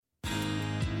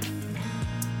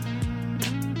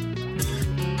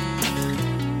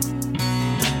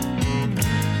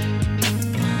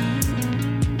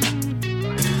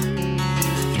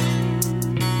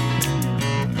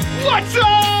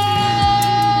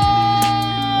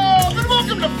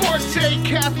Say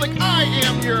Catholic. I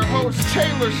am your host,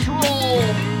 Taylor Schroll.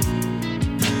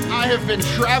 I have been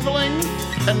traveling,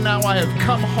 and now I have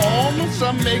come home.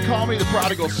 Some may call me the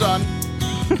prodigal son.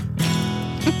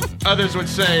 Others would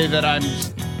say that I'm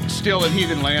still in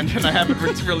heathen land, and I haven't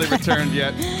really returned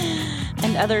yet.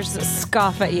 And others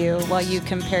scoff at you while you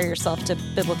compare yourself to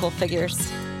biblical figures.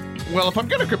 Well, if I'm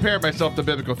going to compare myself to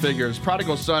biblical figures,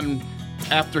 prodigal son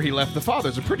after he left the father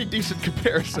is a pretty decent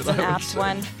comparison. That's an apt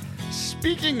one.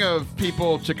 Speaking of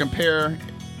people to compare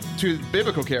to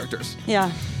biblical characters.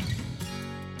 Yeah.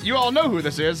 You all know who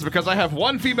this is because I have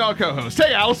one female co-host.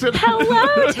 Hey, Allison.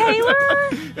 Hello, Taylor.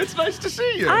 It's nice to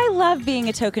see you. I love being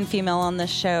a token female on this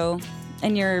show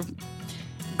and your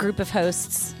group of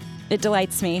hosts. It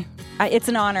delights me. It's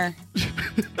an honor.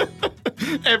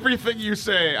 Everything you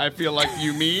say, I feel like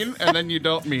you mean, and then you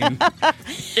don't mean.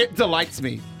 It delights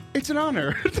me. It's an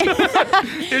honor.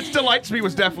 It delights me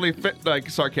was definitely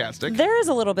sarcastic. There is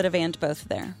a little bit of and both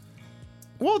there.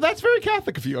 Well, that's very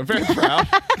Catholic of you. I'm very proud.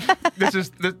 This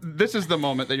is the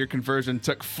moment that your conversion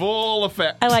took full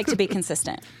effect. I like to be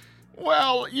consistent.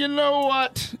 Well, you know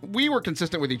what? We were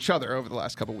consistent with each other over the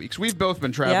last couple weeks. We've both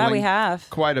been traveling. Yeah, we have.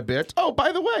 Quite a bit. Oh,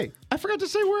 by the way, I forgot to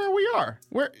say where we are.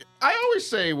 I always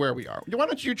say where we are. Why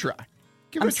don't you try?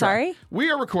 Give it a try. Sorry? We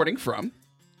are recording from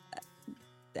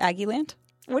Aggieland?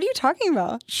 What are you talking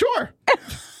about? Sure.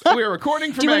 We are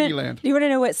recording from Aggieland. Do you want to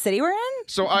know what city we're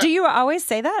in? Do you always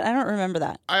say that? I don't remember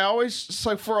that. I always,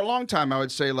 for a long time, I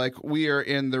would say, we are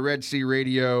in the Red Sea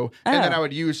Radio, and then I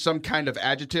would use some kind of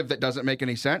adjective that doesn't make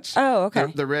any sense. Oh,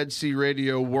 okay. The Red Sea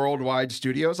Radio Worldwide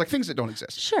Studios, things that don't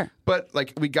exist. Sure. But,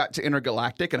 we got to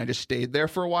Intergalactic, and I just stayed there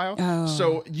for a while. Oh.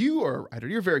 So you are a writer.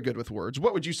 You're very good with words.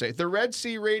 What would you say? The Red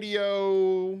Sea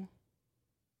Radio...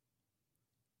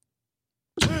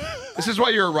 This is why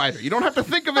you're a writer. You don't have to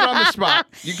think of it on the spot.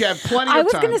 You have plenty of time. I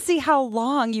was going to see how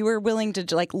long you were willing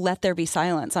to let there be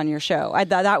silence on your show.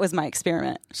 That was my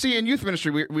experiment. See, in youth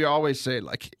ministry, we always say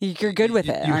you're good with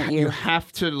it, aren't you? You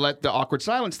have to let the awkward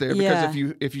silence there because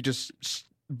if you just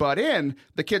butt in,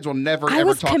 the kids will never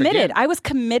ever talk again. I was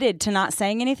committed to not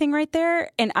saying anything right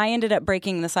there, and I ended up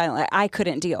breaking the silence. I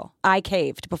couldn't deal. I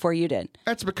caved before you did.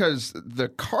 That's because the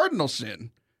cardinal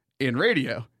sin in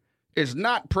radio is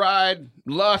not pride,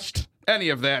 lust, any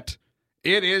of that.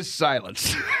 It is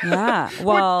silence. Yeah.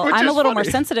 Well, which I'm a little funny.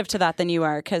 more sensitive to that than you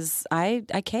are because I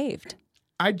caved.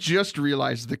 I just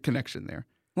realized the connection there.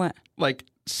 What?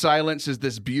 Silence is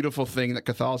this beautiful thing that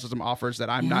Catholicism offers that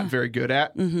I'm not very good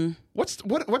at. Mm-hmm.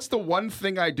 What's the one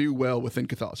thing I do well within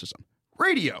Catholicism?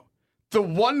 Radio. The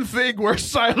one thing where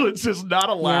silence is not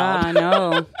allowed. Yeah, I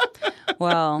know.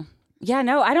 Well... Yeah,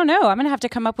 no, I don't know. I'm going to have to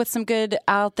come up with some good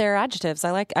out there adjectives. I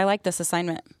like this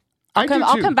assignment. I'll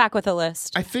come back with a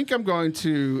list. I think I'm going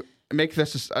to make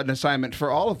this an assignment for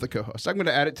all of the co-hosts. I'm going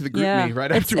to add it to the group me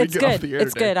right after we get off the air.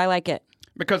 It's good. I like it.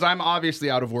 Because I'm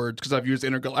obviously out of words because I've used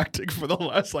Intergalactic for the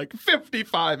last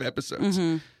 55 episodes.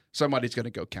 Mm-hmm. Somebody's going to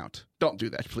go count. Don't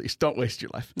do that, please. Don't waste your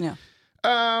life. Yeah.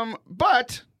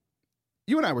 But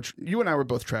you and I were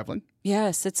both traveling.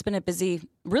 Yes, it's been a busy,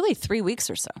 really 3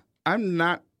 weeks or so. I'm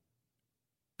not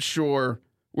sure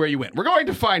where you went. We're going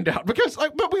to find out because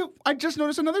I just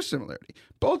noticed another similarity.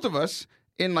 Both of us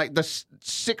in the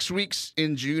 6 weeks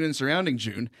in June and surrounding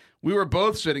June, we were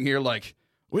both sitting here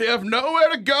we have nowhere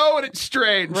to go and it's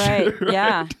strange. Right.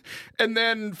 Yeah. And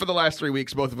then for the last 3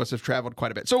 weeks, both of us have traveled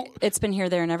quite a bit. So it's been here,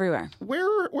 there, and everywhere.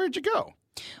 Where'd you go?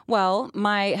 Well,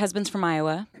 my husband's from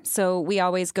Iowa, so we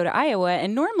always go to Iowa.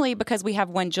 And normally, because we have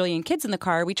 1 jillion kids in the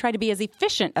car, we try to be as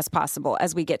efficient as possible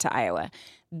as we get to Iowa.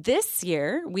 This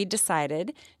year, we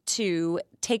decided to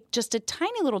take just a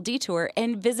tiny little detour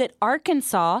and visit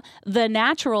Arkansas, the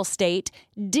natural state.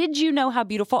 Did you know how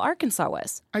beautiful Arkansas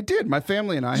was? I did. My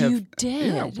family and I have. You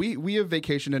did? Yeah, we have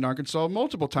vacationed in Arkansas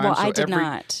multiple times. Well, I did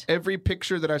not. Every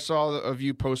picture that I saw of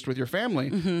you post with your family,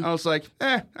 I was like,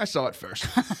 I saw it first.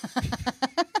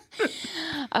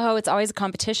 Oh, it's always a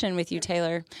competition with you,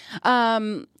 Taylor.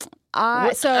 As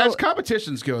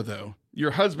competitions go, though,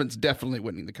 your husband's definitely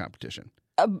winning the competition.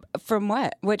 From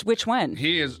what? Which one?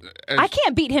 He is. I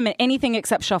can't beat him at anything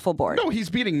except shuffleboard. No, he's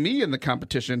beating me in the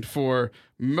competition for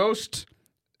most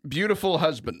beautiful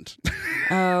husband.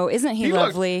 Oh, isn't he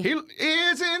lovely?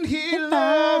 Isn't he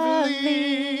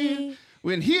lovely?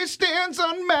 When he stands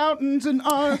on mountains in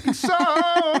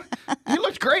Arkansas. He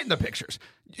looked great in the pictures.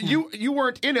 You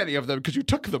weren't in any of them because you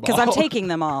took them all. Because I'm taking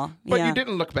them all. But yeah. you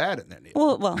didn't look bad in any.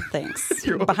 Well, thanks.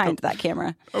 Behind that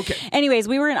camera. Okay. Anyways,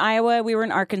 we were in Iowa, we were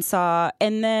in Arkansas,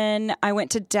 and then I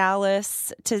went to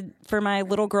Dallas for my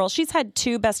little girl. She's had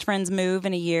 2 best friends move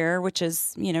in a year, which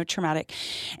is, traumatic.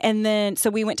 And then, so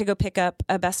we went to go pick up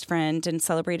a best friend and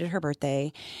celebrated her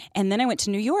birthday. And then I went to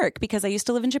New York because I used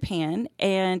to live in Japan,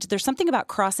 and there's something about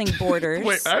crossing borders.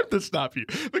 Wait, I have to stop you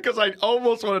because I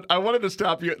wanted to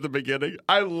stop you at the beginning.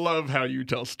 I love how you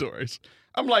tell stories.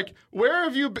 I'm like, where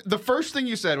have you been? The first thing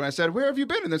you said when I said, where have you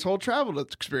been in this whole travel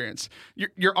experience?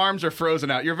 Your arms are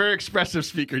frozen out. You're a very expressive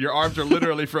speaker. Your arms are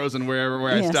literally frozen where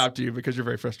I stopped you because you're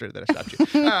very frustrated that I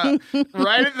stopped you.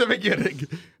 Right at the beginning.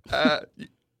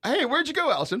 Hey, where'd you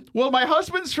go, Allison? Well, my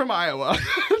husband's from Iowa.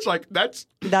 It's like, that's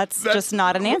just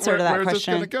not an answer to that where's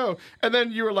question. Where's this going to go? And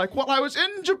then you were like, well, I was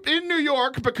in New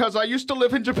York because I used to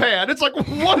live in Japan. It's like,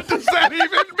 what does that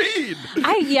even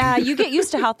mean? You get used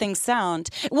to how things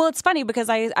sound. Well, it's funny because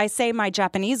I say my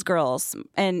Japanese girls,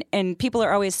 and people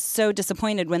are always so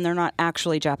disappointed when they're not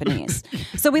actually Japanese.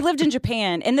 So we lived in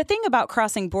Japan. And the thing about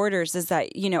crossing borders is that,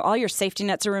 all your safety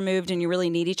nets are removed and you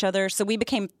really need each other. So we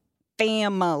became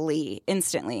family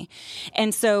instantly.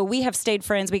 And so we have stayed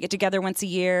friends. We get together once a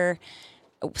year.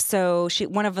 So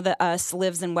one of us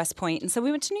lives in West Point. And so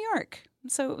we went to New York.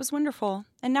 So it was wonderful.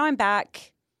 And now I'm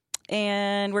back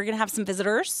and we're going to have some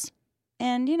visitors.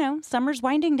 And, summer's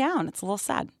winding down. It's a little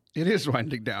sad. It is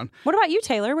winding down. What about you,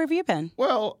 Taylor? Where have you been?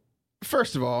 Well,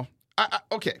 first of all,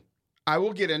 I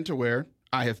will get into where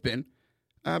I have been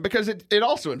because it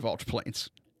also involved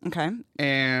planes. Okay.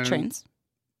 And trains?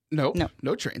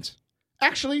 No trains.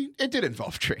 Actually, it did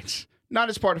involve trains. Not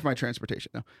as part of my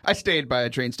transportation, though. I stayed by a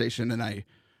train station and I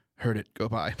heard it go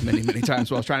by many, many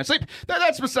times while I was trying to sleep.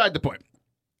 That's beside the point.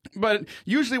 But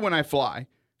usually when I fly,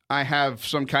 I have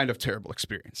some kind of terrible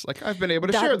experience. Like I've been able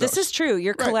to share those. This is true.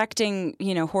 You're collecting,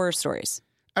 horror stories.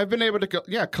 I've been able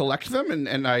to, collect them,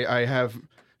 and I have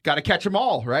got to catch them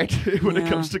all, right, when it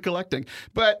comes to collecting.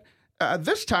 But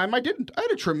this time I didn't. I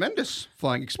had a tremendous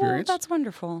flying experience. Well, that's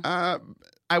wonderful.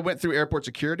 I went through airport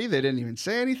security. They didn't even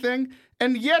say anything.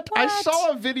 And yet I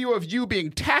saw a video of you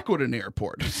being tackled in the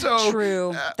airport. So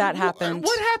true. That happened.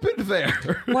 What happened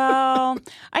there? Well,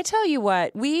 I tell you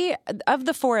what, of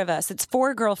the 4 of us, it's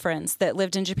 4 girlfriends that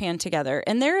lived in Japan together.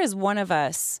 And there is one of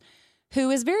us who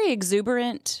is very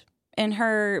exuberant in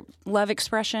her love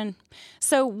expression.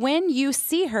 So when you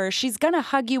see her, she's going to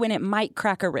hug you and it might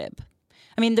crack a rib.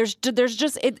 I mean, there's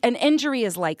just an injury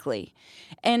is likely.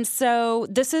 And so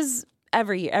this is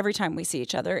every time we see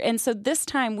each other. And so this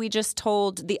time we just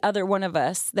told the other one of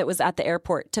us that was at the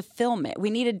airport to film it. We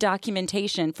needed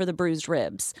documentation for the bruised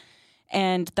ribs.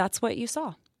 And that's what you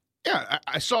saw. Yeah,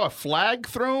 I saw a flag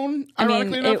thrown,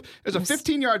 ironically enough. It was a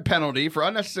 15-yard penalty for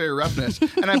unnecessary roughness.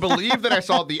 And I believe that I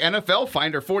saw the NFL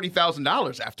fined her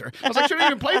 $40,000 after. I was like, shouldn't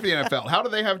even play for the NFL. How do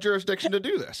they have jurisdiction to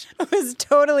do this? It was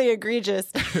totally egregious.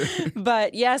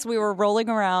 But yes, we were rolling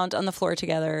around on the floor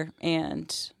together,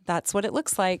 and that's what it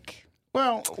looks like.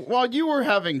 Well, while you were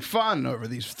having fun over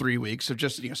these 3 weeks of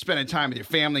just spending time with your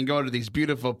family and going to these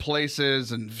beautiful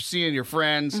places and seeing your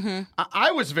friends,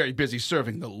 I was very busy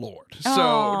serving the Lord.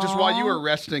 So just while you were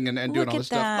resting and doing all this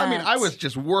stuff, I mean, I was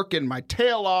just working my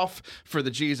tail off for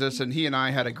the Jesus, and he and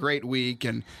I had a great week,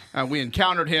 and we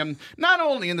encountered him not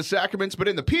only in the sacraments but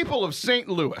in the people of St.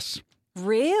 Louis.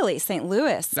 Really, St.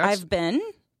 Louis? I've been.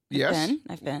 Yes,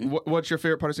 I've been. What's your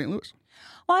favorite part of St. Louis?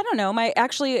 Well, I don't know.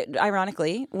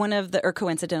 Ironically,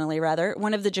 coincidentally rather,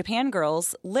 one of the Japan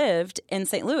girls lived in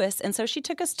St. Louis. And so she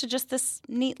took us to just this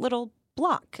neat little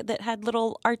block that had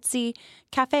little artsy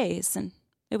cafes. And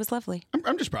it was lovely.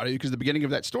 I'm just proud of you because the beginning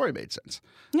of that story made sense.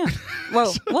 Yeah.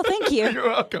 Well, thank you. You're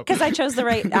welcome. Because I chose the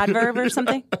right adverb or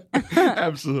something.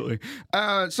 Absolutely.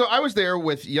 So I was there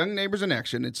with Young Neighbors in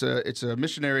Action. It's a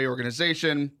missionary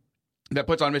organization that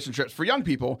puts on mission trips for young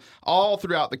people all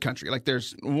throughout the country. Like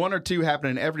there's 1 or 2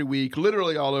 happening every week,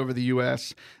 literally all over the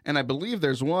U.S. And I believe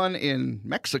there's one in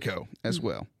Mexico as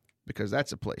well, because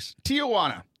that's a place.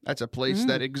 Tijuana, that's a place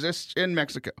that exists in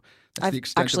Mexico. That's I've the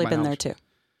extent actually of my been knowledge. there too.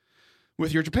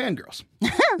 With your Japan girls.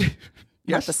 Yes?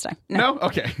 Not this time. No?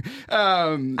 Okay.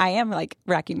 I am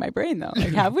racking my brain though.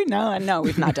 Have we? No,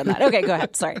 we've not done that. Okay, go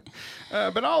ahead. Sorry.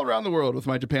 But all around the world with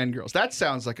my Japan girls. That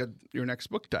sounds like your next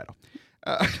book title.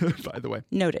 By the way.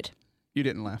 Noted. You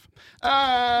didn't laugh.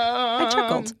 I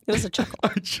chuckled. It was a chuckle. I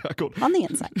chuckled. On the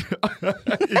inside.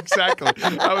 Exactly.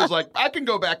 I was like, I can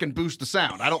go back and boost the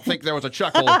sound. I don't think there was a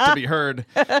chuckle to be heard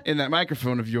in that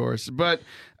microphone of yours. But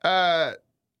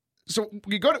so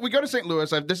we go to St.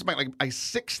 Louis. This is my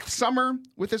 6th summer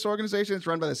with this organization. It's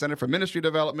run by the Center for Ministry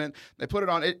Development. They put it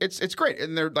on. It's great,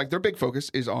 and their big focus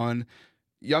is on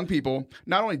young people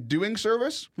not only doing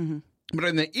service, but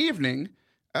in the evening,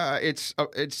 it's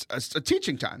a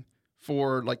teaching time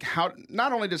for like how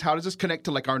does this connect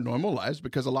to like our normal lives,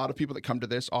 because a lot of people that come to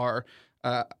this are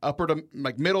upper to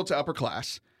like middle to upper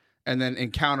class, and then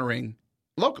encountering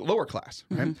lower class,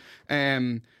 right?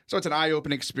 And so it's an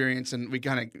eye-opening experience, and we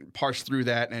kind of parse through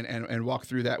that and walk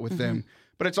through that with them.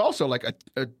 But it's also like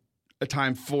a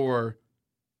time for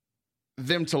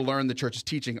them to learn the church's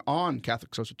teaching on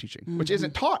Catholic social teaching, which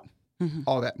isn't taught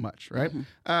all that much, right? And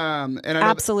I know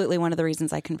absolutely one of the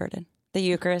reasons I converted, the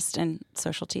Eucharist and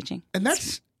social teaching. And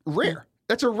that's rare.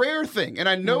 That's a rare thing. And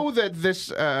I know that this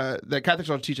that Catholic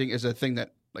social teaching is a thing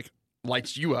that like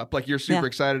lights you up, like you're super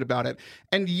excited about it.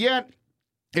 And yet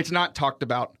it's not talked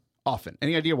about often.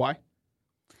 Any idea why?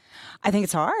 I think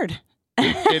it's hard.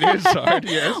 It is hard,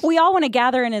 yes. We all want to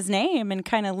gather in his name and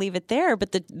kind of leave it there.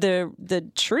 But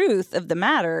the truth of the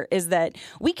matter is that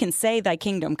we can say thy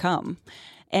kingdom come.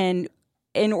 And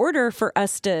in order for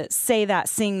us to say that,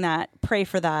 sing that, pray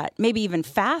for that, maybe even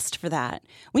fast for that,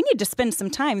 we need to spend some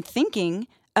time thinking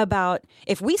about,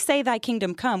 if we say thy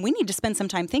kingdom come, we need to spend some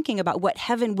time thinking about what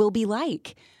heaven will be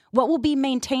like. What will be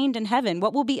maintained in heaven?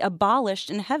 What will be abolished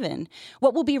in heaven?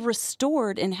 What will be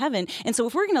restored in heaven? And so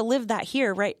if we're going to live that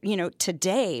here, right,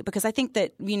 today, because I think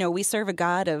that, we serve a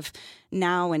God of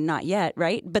now and not yet,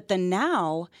 right? But the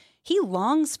now, he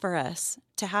longs for us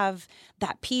to have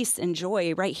that peace and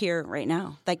joy right here, right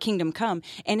now, thy kingdom come.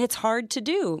 And it's hard to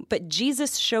do, but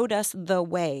Jesus showed us the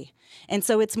way. And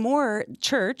so it's more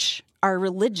church, our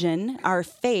religion, our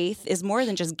faith is more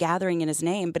than just gathering in his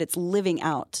name, but it's living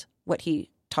out what he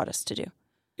taught us to do.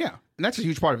 Yeah, and that's a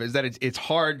huge part of it, is that it's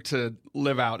hard to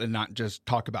live out and not just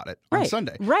talk about it on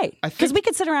Sunday. Right, because we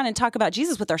could sit around and talk about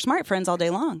Jesus with our smart friends all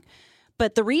day long.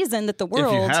 But the reason that the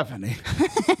world... If you have any.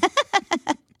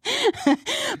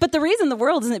 But the reason the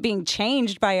world isn't being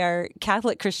changed by our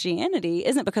Catholic Christianity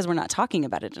isn't because we're not talking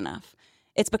about it enough.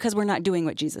 It's because we're not doing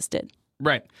what Jesus did.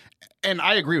 Right. And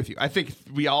I agree with you. I think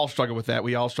we all struggle with that.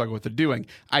 We all struggle with the doing.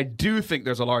 I do think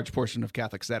there's a large portion of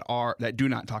Catholics that do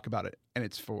not talk about it, and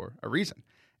it's for a reason.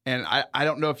 And I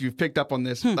don't know if you've picked up on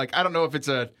this. Like, I don't know if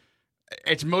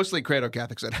it's mostly Credo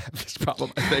Catholics that have this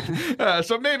problem, I think.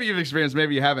 So maybe you've experienced,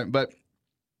 maybe you haven't. But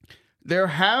there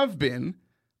have been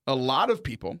a lot of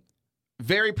people,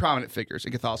 very prominent figures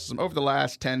in Catholicism over the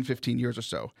last 10, 15 years or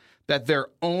so, that their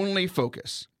only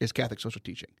focus is Catholic social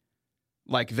teaching.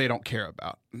 Like they don't care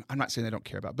about. I'm not saying they don't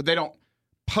care about, but they don't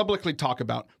publicly talk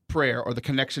about prayer or the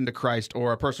connection to Christ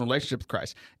or a personal relationship with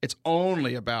Christ. It's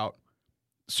only about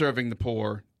serving the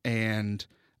poor and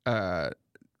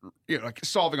like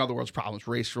solving all the world's problems,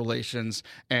 race relations,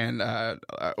 and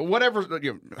whatever,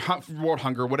 world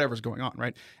hunger, whatever's going on,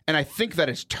 right? And I think that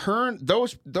it's turned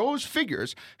those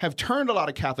figures have turned a lot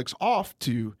of Catholics off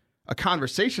to a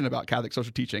conversation about Catholic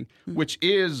social teaching, which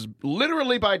is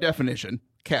literally by definition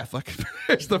Catholic.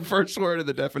 It's the first word of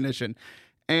the definition.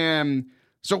 And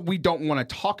so we don't want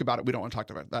to talk about it. We don't want to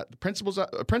talk about that, the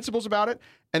principles about it.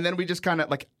 And then we just kind of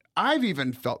like, I've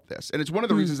even felt this. And it's one of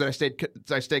the reasons that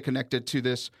I stay connected to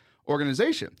this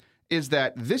organization, is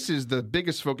that this is the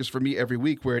biggest focus for me every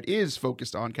week, where it is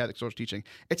focused on Catholic social teaching.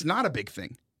 It's not a big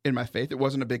thing in my faith. It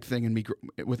wasn't a big thing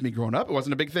with me growing up. It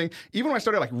wasn't a big thing. Even when I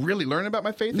started like really learning about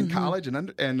my faith in college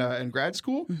and grad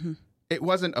school, it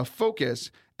wasn't a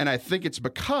focus. And I think it's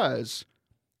because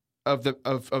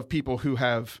of people who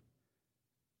have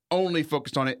only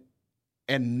focused on it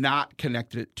and not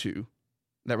connected it to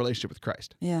that relationship with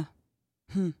Christ. Yeah.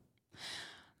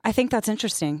 I think that's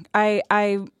interesting. I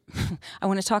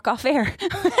want to talk off air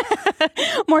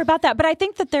more about that, but I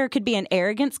think that there could be an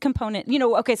arrogance component.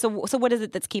 Okay, so what is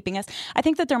it that's keeping us? I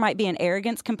think that there might be an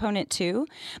arrogance component too,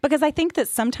 because I think that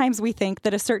sometimes we think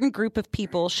that a certain group of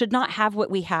people should not have what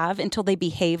we have until they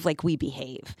behave like we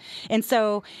behave. And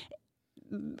so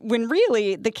when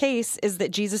really the case is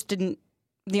that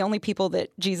the only people that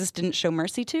Jesus didn't show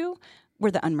mercy to were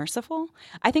the unmerciful.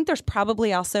 I think there's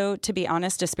probably also, to be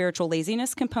honest, a spiritual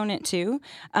laziness component too.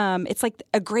 It's like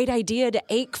a great idea to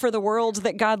ache for the world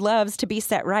that God loves to be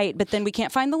set right, but then we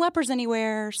can't find the lepers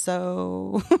anywhere.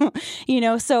 So,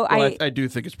 I do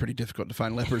think it's pretty difficult to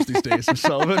find lepers these days, Ms.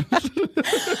 Sullivan.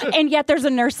 And yet there's a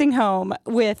nursing home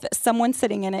with someone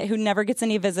sitting in it who never gets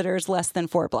any visitors less than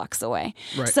 4 blocks away.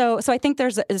 Right. So I think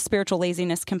there's a spiritual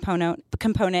laziness component,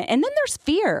 and then there's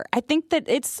fear. I think that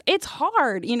it's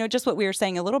hard, just what we were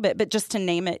saying a little bit, but just to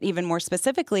name it even more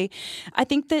specifically, I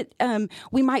think that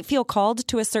we might feel called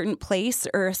to a certain place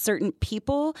or a certain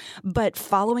people, but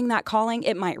following that calling,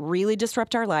 it might really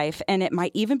disrupt our life, and it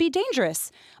might even be dangerous.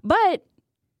 But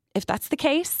if that's the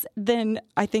case, then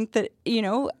I think that,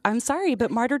 I'm sorry,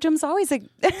 but martyrdom's always a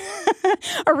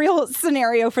real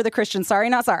scenario for the Christian. Sorry,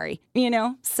 not sorry,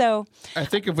 So I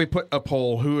think if we put a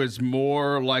poll, who is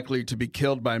more likely to be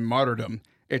killed by martyrdom,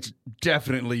 it's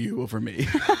definitely you over me.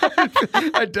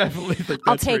 I definitely think that's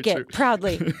I'll take it true.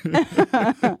 proudly.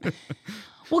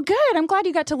 Well, good. I'm glad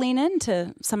you got to lean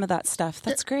into some of that stuff.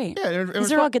 That's great. Yeah,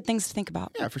 These are all good things to think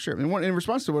about. Yeah, for sure. And in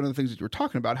response to one of the things that you were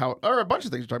talking about, or a bunch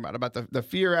of things you're talking about the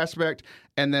fear aspect,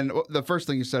 and then the first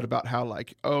thing you said about how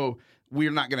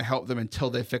we're not going to help them until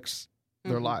they fix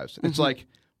their lives. It's like,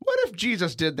 what if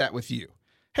Jesus did that with you?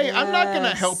 Hey, I'm not going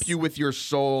to help you with your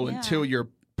soul until you're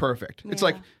perfect. It's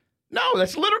like, no,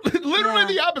 that's literally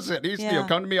the opposite. He's,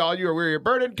 come to me, all you are weary or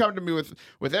burdened. Come to me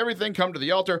with everything. Come to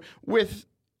the altar with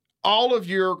all of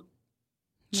your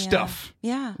stuff.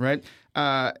 Yeah. Right?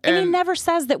 And he never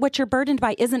says that what you're burdened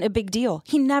by isn't a big deal.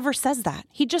 He never says that.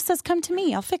 He just says, come to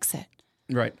me, I'll fix it.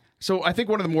 Right. So I think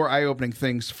one of the more eye-opening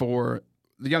things for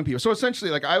the young people. So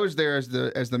essentially, I was there as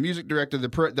the music director,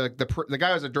 the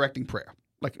guy was directing prayer,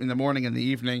 like in the morning and the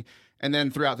evening. And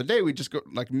then throughout the day, we just go,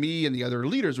 me and the other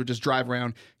leaders would just drive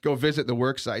around, go visit the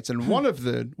work sites. And one of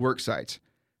the work sites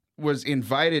was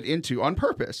invited on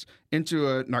purpose, into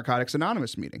a Narcotics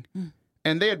Anonymous meeting.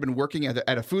 And they had been working at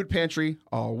a food pantry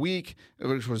all week,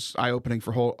 which was eye-opening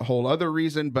for a whole other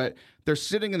reason. But they're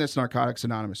sitting in this Narcotics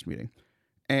Anonymous meeting.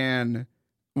 And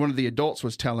one of the adults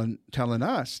was telling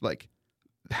us,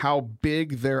 how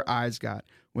big their eyes got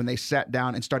when they sat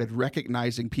down and started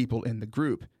recognizing people in the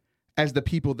group as the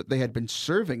people that they had been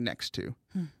serving next to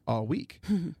all week.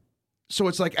 So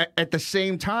it's at the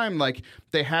same time,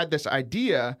 they had this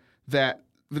idea that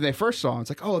when they first saw them, it's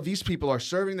like, oh, these people are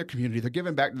serving their community. They're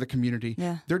giving back to the community.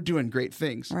 Yeah. They're doing great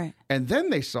things. Right. And then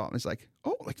they saw them. It's like,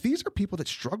 oh, these are people that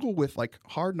struggle with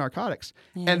hard narcotics.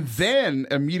 Yes. And then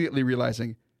immediately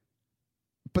realizing,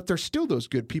 but they're still those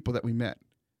good people that we met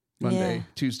Monday,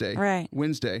 Tuesday,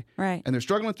 Wednesday, and they're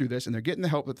struggling through this, and they're getting the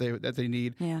help that they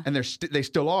need, and they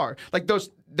still are.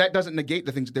 That doesn't negate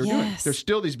the things that they're doing. There's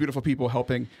still these beautiful people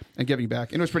helping and giving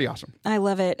back, and it was pretty awesome. I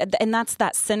love it, and that's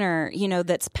that sinner,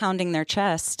 that's pounding their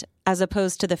chest, as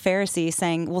opposed to the Pharisee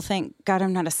saying, "Well, thank God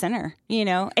I'm not a sinner,"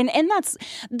 and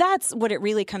that's what it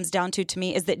really comes down to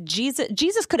me is that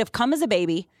Jesus could have come as a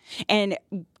baby, and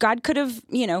God could have,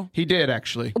 He did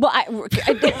actually. Well,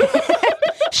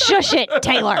 Shush it,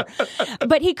 Taylor.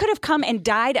 But he could have come and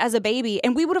died as a baby,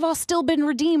 and we would have all still been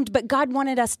redeemed. But God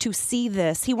wanted us to see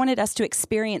this. He wanted us to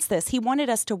experience this. He wanted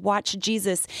us to watch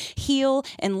Jesus heal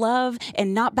and love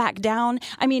and not back down.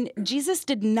 I mean, Jesus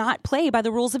did not play by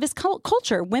the rules of his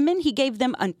culture. Women, he gave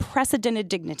them unprecedented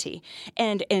dignity.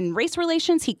 And in race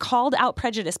relations, he called out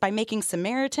prejudice by making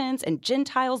Samaritans and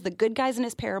Gentiles the good guys in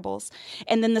his parables.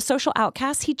 And then the social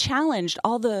outcasts, he challenged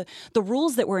all the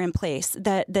rules that were in place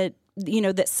that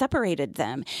separated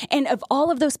them. And of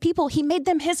all of those people, he made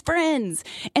them his friends.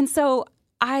 And so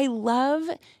I love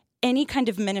any kind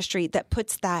of ministry that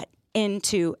puts that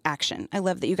into action. I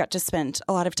love that you got to spend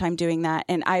a lot of time doing that.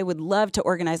 And I would love to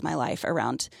organize my life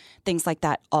around things like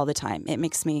that all the time. It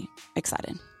makes me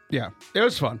excited. Yeah, it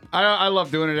was fun. I love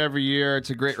doing it every year.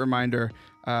 It's a great reminder.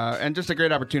 And just a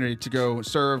great opportunity to go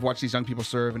serve, watch these young people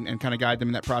serve, and kind of guide them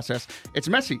in that process. It's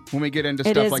messy when we get into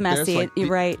stuff like messy. this. You're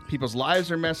right. People's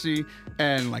lives are messy,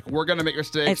 and we're going to make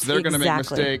mistakes. They're going to make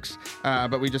mistakes.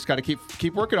 But we just got to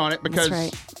keep working on it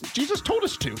because Jesus told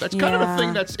us to. That's kind of a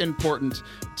thing that's important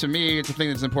to me. It's a thing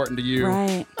that's important to you.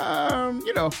 Right.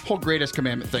 Whole greatest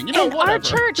commandment thing. And whatever. Our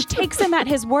church takes him at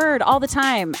his word all the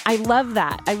time. I love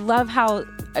that. I love how,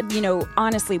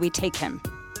 honestly, we take him.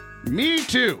 Me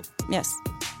too. Yes.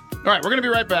 All right, we're going to be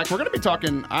right back. We're going to be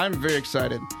talking, I'm very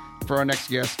excited for our next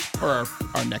guest, or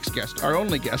our next guest, our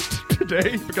only guest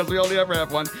today, because we only ever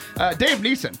have one. Dave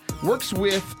Neeson works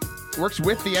with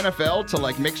the NFL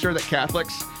to make sure that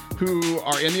Catholics who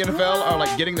are in the NFL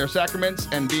are getting their sacraments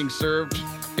and being served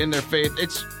in their faith.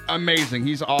 It's amazing.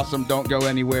 He's awesome. Don't go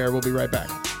anywhere. We'll be right back.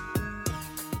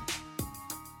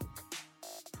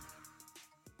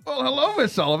 Well, hello,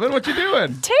 Miss Sullivan. What you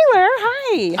doing? Taylor,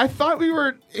 hi. I thought we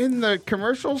were in the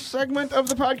commercial segment of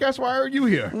the podcast. Why are you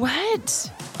here?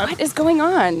 What is going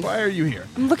on? Why are you here?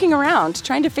 I'm looking around,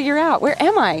 trying to figure out, where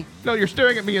am I? No, you're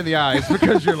staring at me in the eyes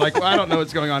because you're like, well, I don't know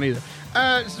what's going on either.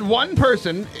 One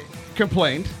person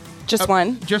complained. Just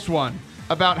one? Just one.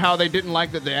 About how they didn't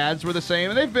like that the ads were the same.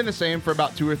 And they've been the same for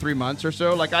about 2 or 3 months or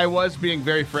so. I was being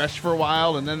very fresh for a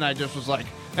while, and then I just was like,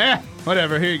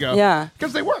 whatever, here you go. Yeah.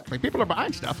 Because they work. People are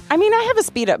buying stuff. I mean, I have a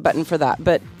speed up button for that,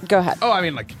 but go ahead. Oh, I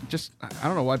mean, I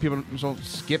don't know why people don't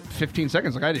skip 15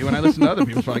 seconds like I do when I listen to other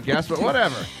people's podcasts, but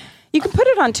whatever. You can put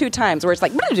it on 2 times where it's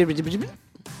like...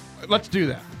 Let's do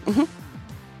that. Mm-hmm.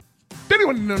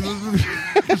 anyone know?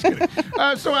 Just kidding.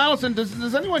 So, Allison,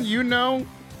 does anyone you know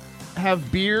have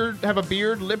a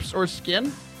beard, lips, or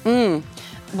skin?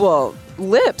 Well,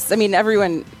 lips. I mean,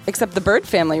 everyone except the bird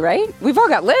family, right? We've all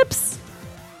got lips.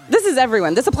 This is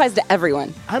everyone. This applies to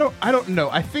everyone. I don't know.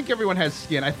 I think everyone has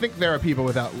skin. I think there are people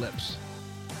without lips.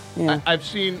 Yeah. I've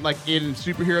seen, like, in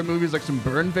superhero movies, like some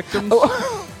burn victims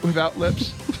without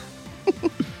lips.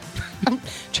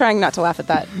 Trying not to laugh at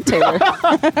that, Taylor.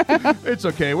 It's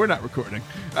okay. We're not recording.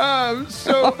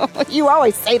 So You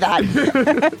always say that.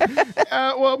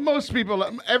 well, most people,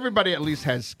 everybody at least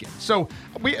has skin. So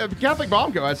Catholic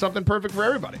Balm Co. has something perfect for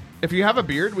everybody. If you have a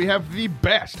beard, we have the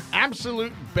best,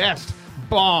 absolute best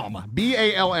balm.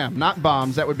 BALM, not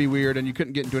bombs. That would be weird, and you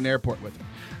couldn't get into an airport with it.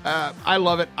 I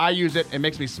love it. I use it. It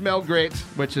makes me smell great,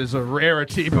 which is a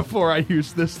rarity before I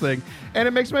use this thing. And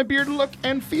it makes my beard look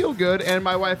and feel good, and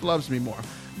my wife loves me more.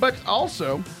 But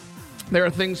also, there are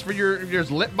things for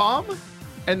there's lip balm,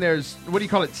 and there's, what do you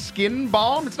call it, skin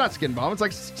balm? It's not skin balm. It's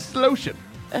like lotion.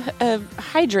 A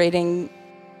hydrating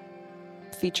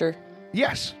feature.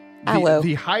 Yes. Aloe.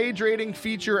 The hydrating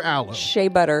feature aloe. Shea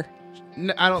butter.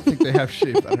 No, I don't think they have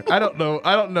shea butter. I don't know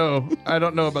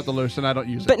about the lotion. I don't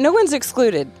use it. But no one's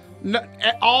excluded. No,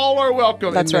 all are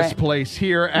welcome That's in this right. place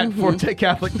here at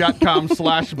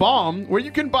fortecatholic.com/balm, where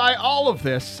you can buy all of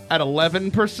this at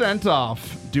 11%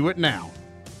 off. Do it now.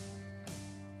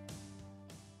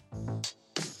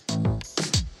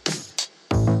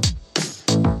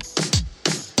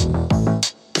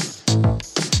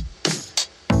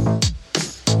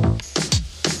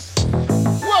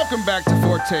 Welcome back to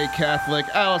Forte Catholic.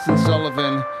 Allison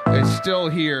Sullivan is still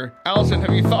here. Allison,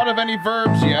 have you thought of any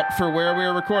verbs yet for where we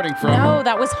are recording from? No,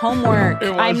 that was homework.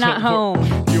 It was I'm not home.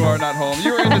 You are not home.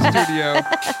 You are in the studio.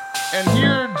 And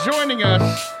here joining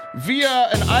us via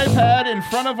an iPad in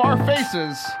front of our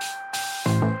faces,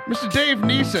 Mr. Dave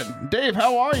Neeson. Dave,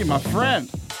 how are you, my friend?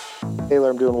 Taylor,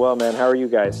 I'm doing well, man. How are you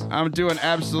guys? I'm doing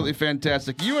absolutely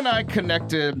fantastic. You and I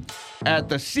connected at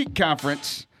the Seek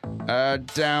Conference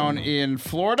down in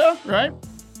Florida, right?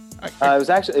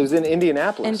 It was in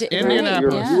Indianapolis.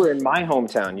 Indianapolis. You were in my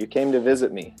hometown. You came to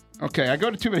visit me. Okay, I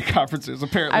go to too many conferences,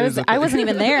 apparently. I wasn't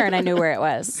even there, and I knew where it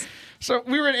was. So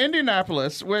we were in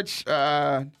Indianapolis, which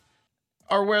are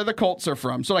where the Colts are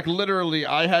from. So, like, literally,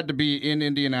 I had to be in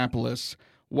Indianapolis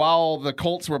while the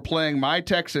Colts were playing my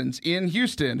Texans in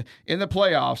Houston in the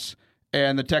playoffs,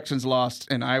 and the Texans lost,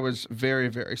 and I was very,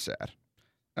 very sad.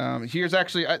 Here's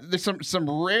actually there's some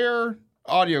rare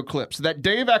audio clips that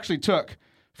Dave actually took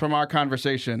from our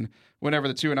conversation whenever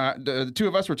the two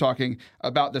of us were talking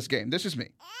about this game. This is me.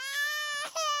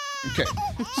 Okay,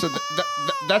 so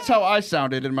that's how I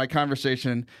sounded in my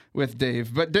conversation with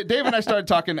Dave. But Dave and I started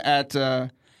talking at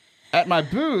my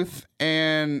booth,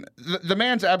 and the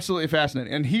man's absolutely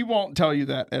fascinating, and he won't tell you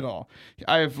that at all.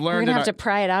 I've learned. We're gonna have to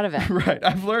pry it out of him. Right,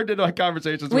 I've learned in my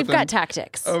conversations. We've with him got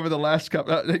tactics over the last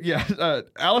couple.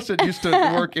 Allison used to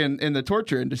work in the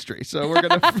torture industry, so we're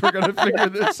gonna figure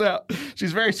this out.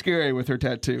 She's very scary with her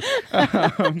tattoo. I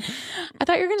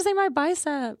thought you were gonna say my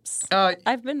biceps.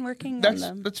 I've been working on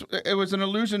them. It was an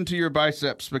allusion to your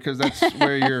biceps because that's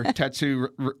where your tattoo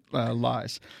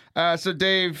lies. So,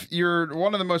 Dave, you're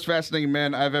one of the most fascinating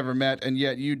men I've ever met, and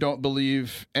yet you don't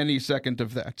believe any second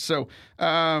of that. So,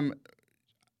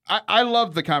 I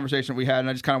loved the conversation we had, and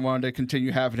I just kind of wanted to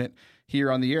continue having it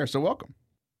here on the air. So, welcome.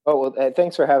 Oh, well,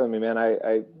 thanks for having me, man.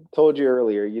 I told you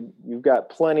earlier, you've got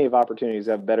plenty of opportunities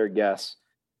to have better guests,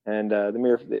 and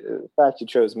the fact you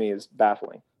chose me is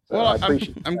baffling. So Well, I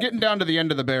appreciate I'm getting down to the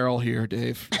end of the barrel here,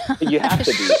 Dave. You have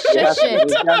to be. There's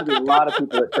got to be a lot of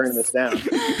people that turn this down.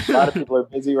 A lot of people are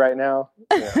busy right now.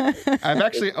 Yeah.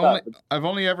 I've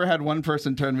only ever had one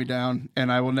person turn me down,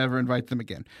 and I will never invite them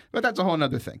again. But that's a whole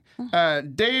other thing.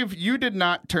 Dave, you did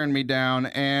not turn me down,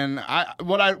 and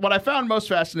what I found most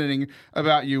fascinating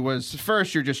about you was,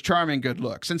 first, you're just charming good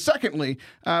looks, and secondly,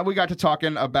 we got to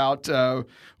talking about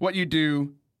what you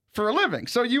do for a living.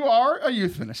 So you are a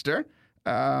youth minister.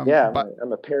 I'm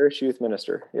a parish youth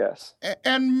minister, yes.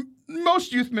 And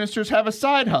most youth ministers have a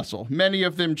side hustle. Many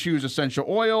of them choose essential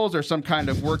oils or some kind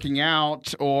of working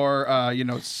out or,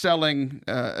 selling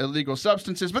illegal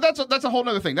substances. But that's a whole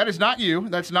other thing. That is not you.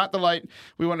 That's not the light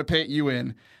we want to paint you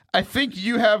in. I think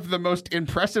you have the most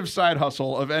impressive side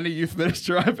hustle of any youth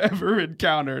minister I've ever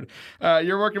encountered.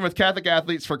 You're working with Catholic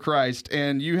Athletes for Christ,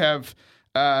 and you have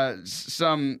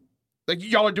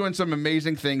y'all are doing some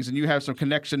amazing things, and you have some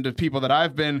connection to people that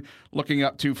I've been looking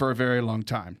up to for a very long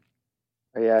time.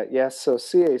 Yes. So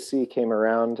CAC came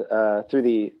around through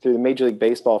the Major League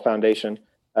Baseball Foundation.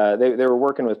 They were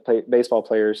working with baseball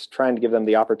players, trying to give them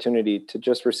the opportunity to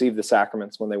just receive the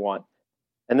sacraments when they want.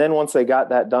 And then once they got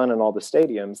that done in all the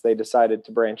stadiums, they decided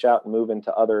to branch out and move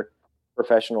into other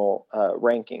professional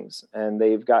rankings. And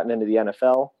they've gotten into the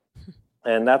NFL.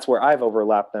 And that's where I've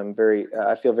overlapped them.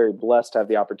 I feel very blessed to have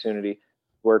the opportunity to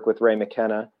work with Ray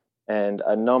McKenna and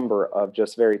a number of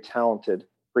just very talented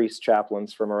priest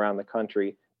chaplains from around the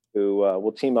country who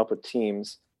will team up with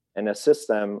teams and assist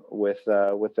them with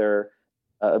their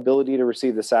ability to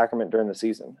receive the sacrament during the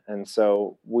season. And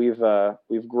so we've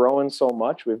grown so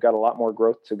much. We've got a lot more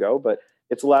growth to go, but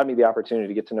it's allowed me the opportunity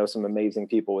to get to know some amazing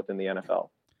people within the NFL.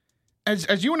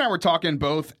 As you and I were talking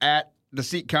both at the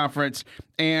SEEK conference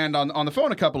and on the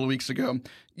phone a couple of weeks ago,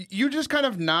 you just kind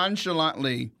of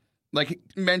nonchalantly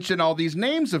mention all these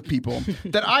names of people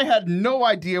that I had no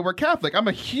idea were Catholic. I'm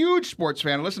a huge sports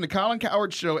fan. I listen to Colin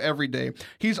Cowherd's show every day.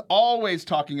 He's always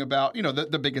talking about,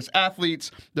 the biggest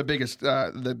athletes, the biggest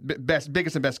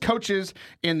and best coaches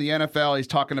in the NFL. He's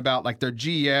talking about their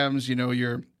GMs,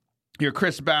 your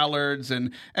Chris Ballards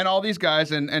and all these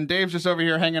guys, and Dave's just over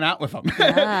here hanging out with them.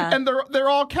 Yeah. And they're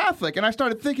all Catholic. And I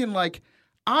started thinking,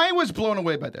 I was blown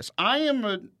away by this.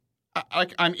 I'm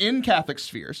in Catholic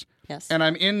spheres. Yes. And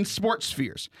I'm in sports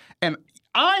spheres. And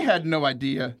I had no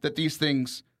idea that these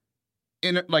things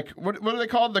what are they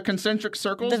called? The concentric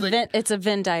circles? It's a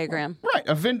Venn diagram. Right,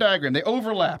 a Venn diagram. They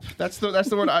overlap. That's the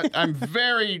word. I'm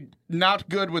very not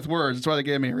good with words. That's why they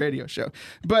gave me a radio show.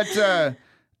 But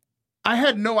I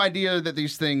had no idea that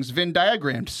these things Venn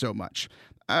diagrammed so much.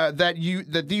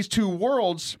 That these two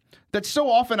worlds, that so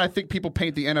often I think people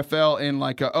paint the NFL in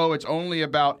it's only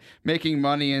about making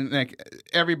money and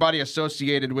everybody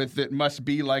associated with it must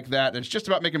be like that. It's just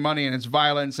about making money and it's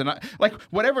violence and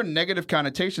whatever negative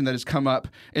connotation that has come up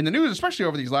in the news, especially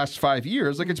over these last 5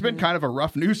 years. It's been kind of a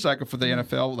rough news cycle for the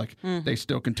NFL. They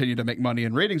still continue to make money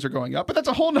and ratings are going up, but that's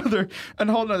a whole nother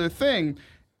thing.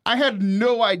 I had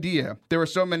no idea there were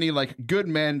so many good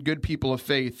men, good people of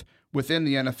faith within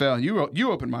the NFL. You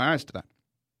opened my eyes to that.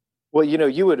 Well,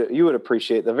 you would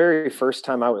appreciate the very first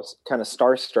time I was kind of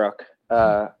starstruck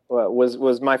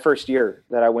was my first year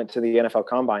that I went to the NFL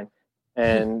Combine,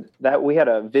 and that we had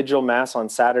a vigil mass on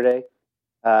Saturday.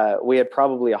 We had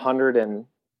probably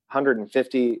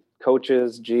 150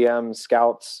 coaches, GMs,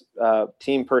 scouts,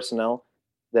 team personnel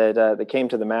that came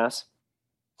to the mass.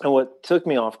 And what took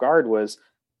me off guard was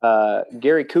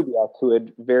Gary Kubiak, who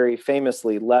had very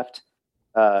famously left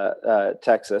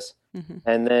Texas,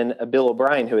 and then Bill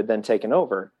O'Brien, who had then taken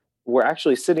over, were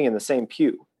actually sitting in the same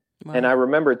pew. Wow. And I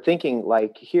remember thinking,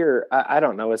 here, I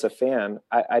don't know, as a fan,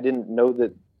 I didn't know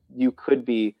that you could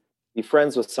be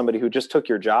friends with somebody who just took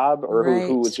your job or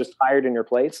who was just hired in your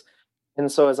place. And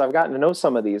so as I've gotten to know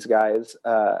some of these guys,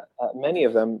 many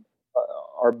of them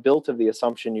are built of the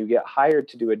assumption you get hired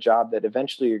to do a job that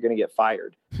eventually you're going to get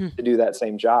fired to do that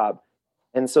same job.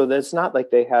 And so it's not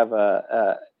like they have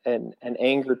an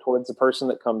anger towards the person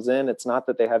that comes in. It's not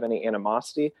that they have any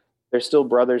animosity. They're still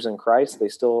brothers in Christ. They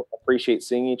still appreciate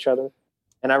seeing each other.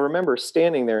 And I remember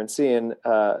standing there and seeing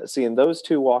those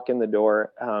two walk in the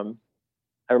door.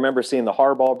 I remember seeing the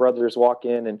Harbaugh brothers walk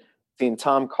in and seeing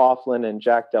Tom Coughlin and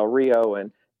Jack Del Rio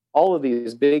and all of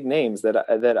these big names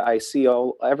that I see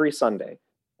every Sunday.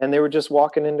 And they were just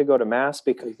walking in to go to mass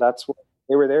because that's what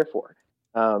they were there for.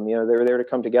 They were there to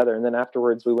come together. And then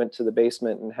afterwards we went to the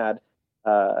basement and had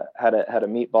a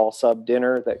meatball sub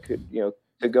dinner that could,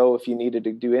 to go if you needed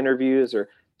to do interviews or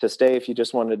to stay if you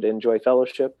just wanted to enjoy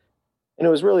fellowship. And it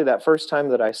was really that first time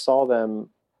that I saw them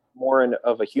more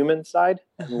of a human side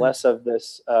and less of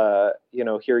this,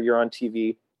 here you're on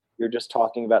TV, you're just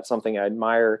talking about something I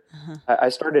admire. I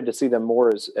started to see them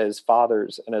more as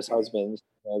fathers and as husbands.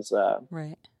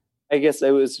 Right. I guess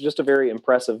it was just a very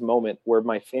impressive moment where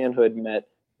my fanhood met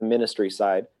the ministry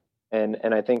side. And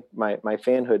I think my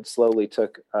fanhood slowly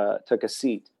took a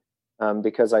seat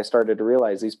because I started to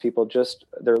realize these people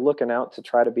they're looking out to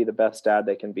try to be the best dad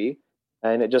they can be.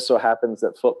 And it just so happens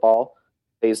that football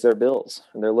pays their bills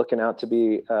and they're looking out to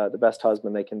be the best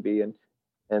husband they can be.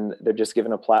 And they're just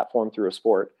given a platform through a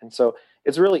sport. And so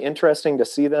it's really interesting to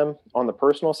see them on the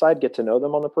personal side, get to know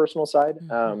them on the personal side,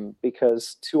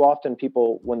 because too often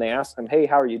people, when they ask them, hey,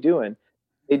 how are you doing?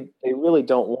 They really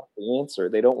don't want the answer.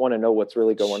 They don't want to know what's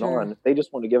really going on. They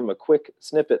just want to give them a quick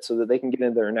snippet so that they can get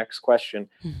into their next question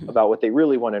about what they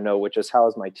really want to know, which is, how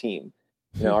is my team?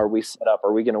 Are we set up?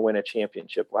 Are we going to win a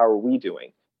championship? How are we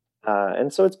doing?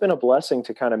 And so it's been a blessing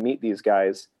to kind of meet these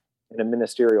guys in a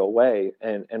ministerial way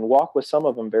and walk with some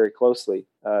of them very closely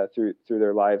through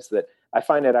their lives, that I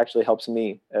find it actually helps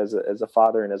me as a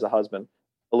father and as a husband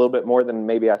a little bit more than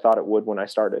maybe I thought it would when I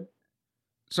started.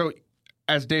 So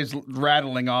as Dave's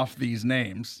rattling off these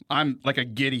names, I'm like a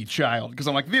giddy child because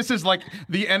I'm like, this is like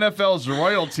the NFL's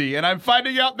royalty, and I'm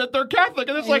finding out that they're Catholic,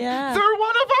 and it's like they're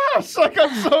one of us. Like,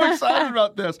 I'm so excited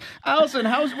about this. Allison,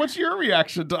 what's your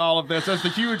reaction to all of this as the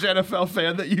huge NFL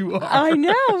fan that you are? I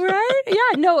know, right?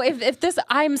 Yeah, no. If this,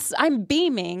 I'm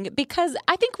beaming because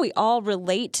I think we all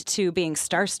relate to being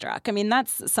starstruck. I mean,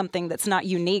 that's something that's not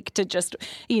unique to just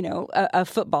a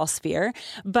football sphere.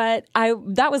 But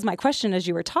that was my question as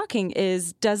you were talking: is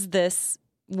does this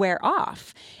wear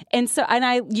off? And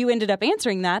you ended up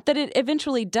answering that it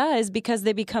eventually does, because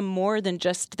they become more than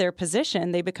just their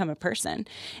position. They become a person.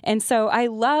 And so I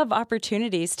love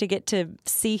opportunities to get to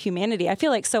see humanity. I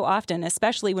feel like so often,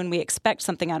 especially when we expect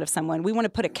something out of someone, we want to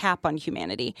put a cap on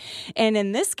humanity. And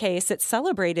in this case, it's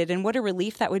celebrated, and what a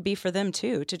relief that would be for them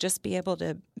too, to just be able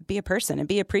to be a person and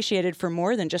be appreciated for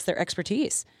more than just their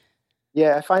expertise.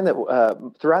 Yeah, I find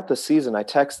that throughout the season, I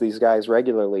text these guys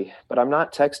regularly, but I'm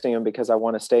not texting them because I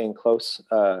want to stay in close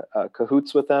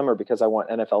cahoots with them, or because I want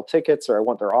NFL tickets or I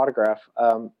want their autograph,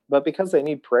 but because they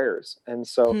need prayers. And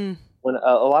so when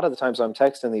a lot of the times I'm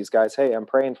texting these guys, hey, I'm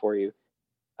praying for you,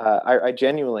 I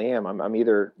genuinely am. I'm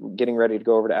either getting ready to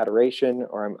go over to adoration,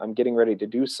 or I'm getting ready to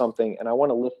do something, and I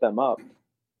want to lift them up.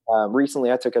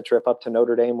 Recently, I took a trip up to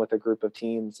Notre Dame with a group of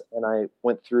teens, and I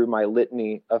went through my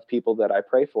litany of people that I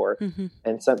pray for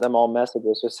and sent them all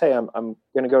messages. Just, hey, I'm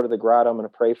going to go to the grotto. I'm going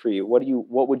to pray for you.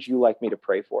 What would you like me to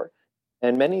pray for?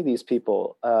 And many of these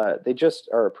people, they just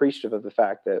are appreciative of the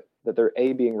fact that they're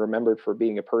being remembered for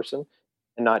being a person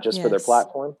and not just for their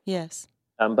platform. Yes.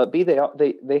 But B,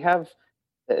 they have,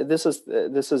 this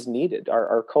is needed.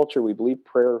 Our culture, we believe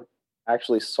prayer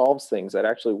actually solves things. That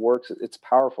actually works. It's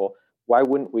powerful. Why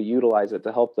wouldn't we utilize it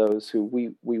to help those who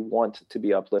we want to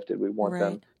be uplifted? We want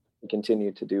them to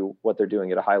continue to do what they're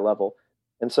doing at a high level.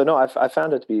 And so, no, I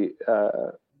found it to be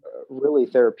really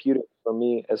therapeutic for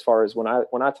me, as far as when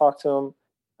I talk to them,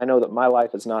 I know that my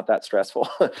life is not that stressful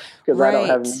because I don't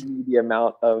have the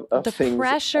amount of the things.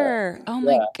 Pressure.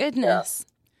 My goodness.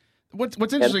 Yeah.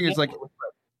 What's interesting is like,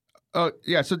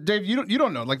 so Dave, you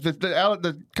don't know, like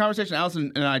the conversation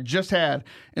Allison and I just had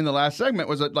in the last segment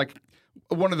was like,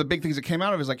 one of the big things that came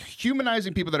out of it is like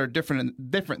humanizing people that are different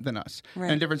than us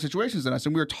and in different situations than us.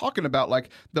 And we were talking about like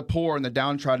the poor and the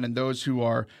downtrodden and those who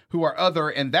are other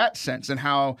in that sense, and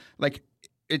how like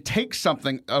it takes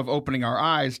something of opening our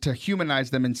eyes to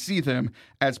humanize them and see them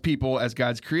as people, as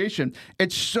God's creation.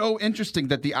 It's so interesting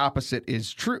that the opposite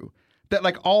is true. That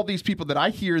like all these people that I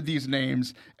hear these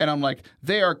names and I'm like,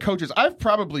 they are coaches. I've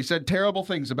probably said terrible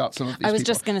things about some of these people. I was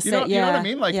just going to say, you know what I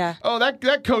mean? Like, oh,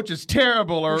 that coach is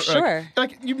terrible. Or sure.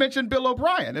 Like you mentioned Bill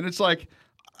O'Brien, and it's like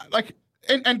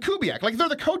and Kubiak, like they're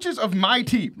the coaches of my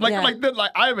team. Like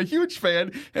I am a huge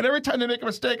fan, and every time they make a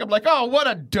mistake, I'm like, oh,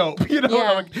 what a dope,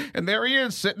 and there he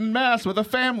is sitting mass with a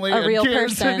family and real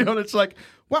kids, person. and it's like,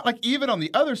 well, like even on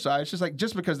the other side, it's just like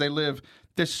just because they live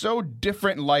this so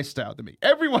different lifestyle than me.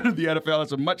 Everyone in the NFL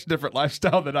has a much different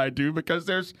lifestyle than I do, because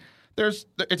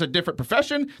it's a different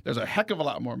profession. There's a heck of a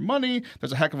lot more money.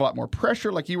 There's a heck of a lot more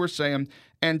pressure, like you were saying,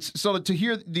 and so to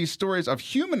hear these stories of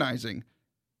humanizing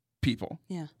people,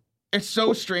 it's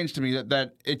so strange to me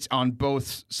that it's on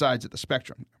both sides of the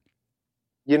spectrum.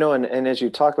 And as you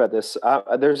talk about this,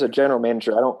 there's a general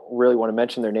manager. I don't really want to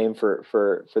mention their name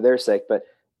for their sake, but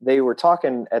they were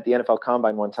talking at the NFL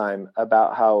Combine one time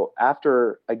about how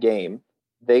after a game,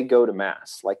 they go to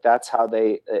mass. Like that's how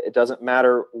it doesn't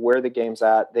matter where the game's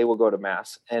at, they will go to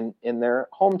mass. And in their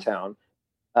hometown,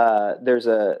 there's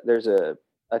a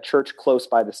church close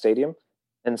by the stadium.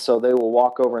 And so they will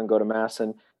walk over and go to mass.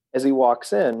 And as he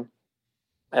walks in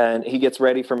and he gets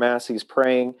ready for mass, he's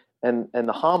praying. And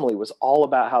the homily was all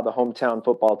about how the hometown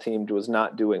football team was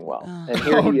not doing well. And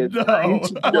here he is trying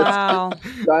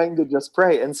to just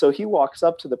pray. And so he walks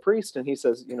up to the priest and he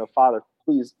says, Father,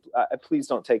 please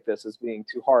don't take this as being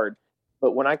too hard.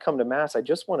 But when I come to mass, I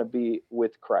just want to be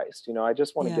with Christ. I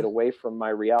just want to get away from my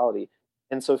reality.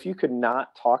 And so if you could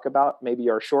not talk about maybe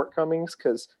our shortcomings,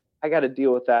 because I got to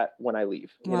deal with that when I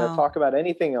leave, talk about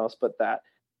anything else but that.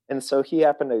 And so he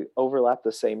happened to overlap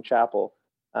the same chapel,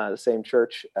 the same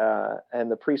church, and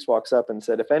the priest walks up and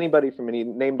said, if anybody and he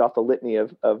named off the litany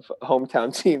of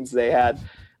hometown teams they had,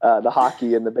 the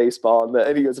hockey and the baseball,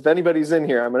 and he goes, if anybody's in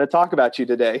here, I'm going to talk about you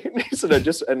today. And he said,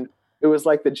 and it was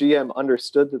like the GM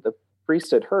understood that the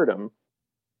priest had heard him,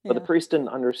 but the priest didn't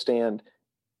understand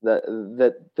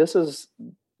that this is,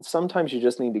 sometimes you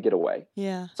just need to get away.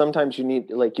 Yeah. Sometimes you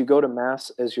need, like, you go to mass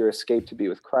as your escape to be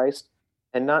with Christ,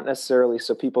 and not necessarily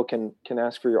so people can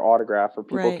ask for your autograph, or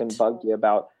people can bug you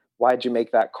about why'd you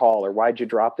make that call, or why'd you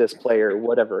drop this player, or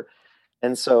whatever.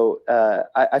 And so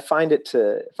I find it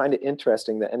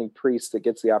interesting that any priest that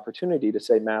gets the opportunity to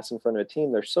say mass in front of a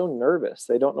team, they're so nervous.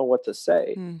 They don't know what to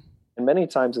say. And many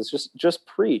times it's just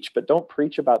preach, but don't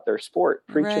preach about their sport.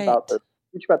 Preach about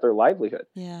their livelihood.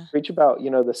 Yeah. Preach about,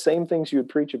 the same things you would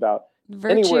preach about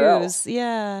virtues. Anywhere else.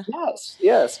 Yeah.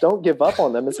 Yes. Don't give up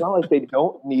on them. It's not like they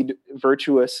don't need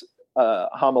virtuous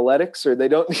homiletics, or they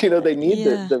don't, they need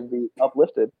to be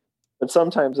uplifted. But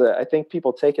sometimes I think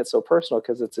people take it so personal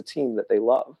because it's a team that they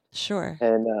love. Sure.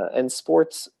 And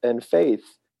sports and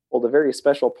faith hold a very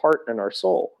special part in our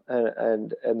soul,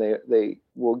 and they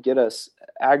will get us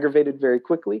aggravated very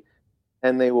quickly,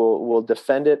 and they will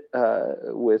defend it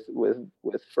with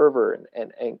fervor,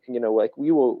 and like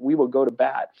we will go to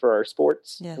bat for our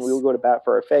sports. Yes. And we will go to bat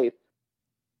for our faith.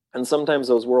 And sometimes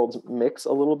those worlds mix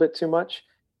a little bit too much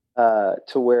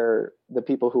to where the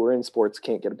people who are in sports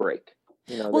can't get a break.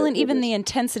 And even the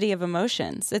intensity of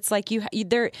emotions. It's like you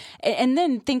there, and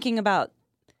then thinking about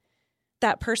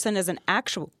that person as an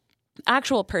actual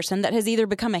person that has either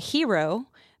become a hero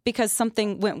because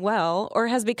something went well, or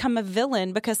has become a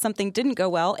villain because something didn't go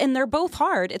well. And they're both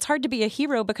hard. It's hard to be a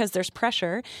hero because there's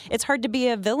pressure. It's hard to be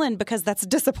a villain because that's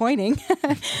disappointing.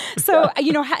 So,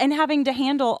 and having to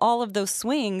handle all of those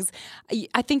swings,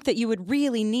 I think that you would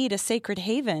really need a sacred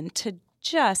haven to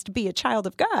just be a child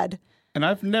of God. And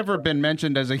I've never been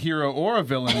mentioned as a hero or a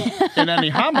villain in any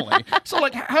homily. So,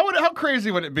 like, how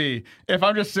crazy would it be if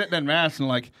I'm just sitting in Mass and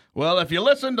like, well, if you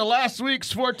listened to last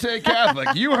week's Forte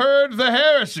Catholic, you heard the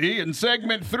heresy in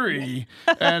segment 3.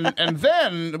 And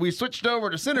then we switched over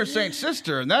to Sinner Saint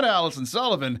Sister, and that Allison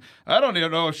Sullivan, I don't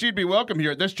even know if she'd be welcome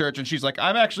here at this church. And she's like,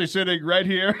 I'm actually sitting right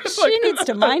here. She needs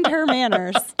to mind her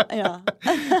manners. Yeah.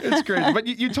 It's crazy. But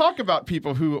you talk about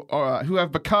people who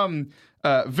have become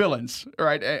villains,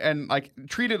 right? And like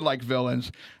treated like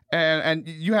villains. And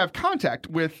you have contact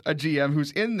with a GM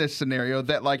who's in this scenario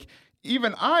that, like,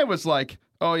 even I was like,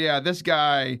 oh yeah, this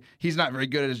guy, he's not very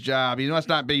good at his job. He must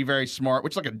not be very smart,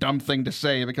 which is like a dumb thing to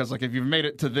say because, like, if you've made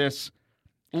it to this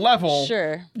level,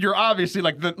 sure, you're obviously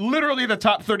like literally the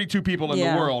top 32 people in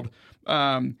the world.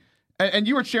 And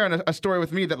you were sharing a story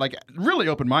with me that, like, really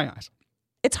opened my eyes.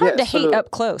 It's hard to hate up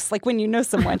close, like when you know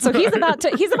someone. So he's about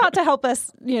to help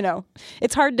us.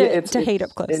 It's hard to hate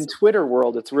up close. In Twitter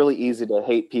world, it's really easy to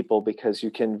hate people because you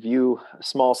can view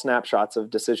small snapshots of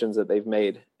decisions that they've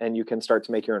made, and you can start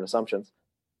to make your own assumptions.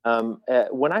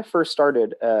 When I first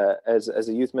started as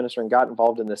a youth minister and got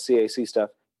involved in the CAC stuff,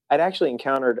 I'd actually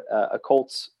encountered a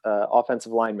Colts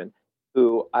offensive lineman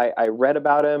who I read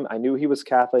about him. I knew he was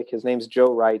Catholic. His name's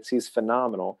Joe Wrights. He's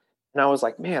phenomenal. And I was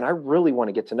like, man, I really want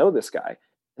to get to know this guy.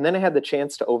 And then I had the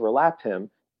chance to overlap him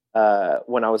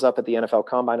when I was up at the NFL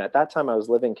Combine. At that time, I was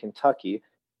living in Kentucky.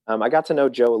 I got to know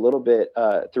Joe a little bit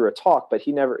through a talk, but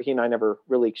he and I never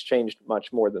really exchanged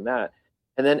much more than that.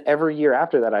 And then every year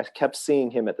after that, I kept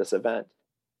seeing him at this event.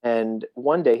 And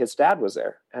one day his dad was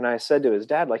there. And I said to his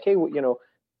dad, like, hey, what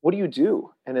do you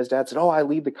do? And his dad said, oh, I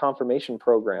lead the confirmation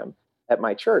program at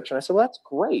my church. And I said, well, that's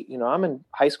great. I'm in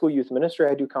high school youth ministry.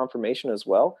 I do confirmation as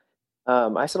well.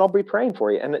 I said, I'll be praying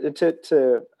for you. And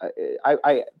to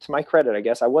my credit, I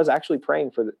guess I was actually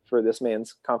praying for this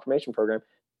man's confirmation program.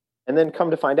 And then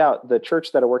come to find out, the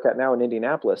church that I work at now in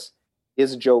Indianapolis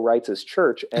is Joe Wrights'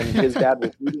 church. And his dad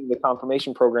was leading the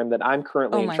confirmation program that I'm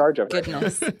currently in charge of.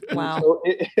 Goodness. Wow. So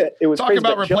it was Talk crazy,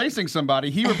 about replacing somebody.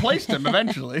 He replaced him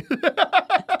eventually.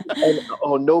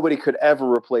 And, nobody could ever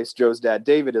replace Joe's dad.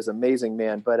 David is an amazing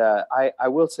man. But I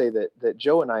will say that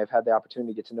Joe and I have had the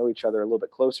opportunity to get to know each other a little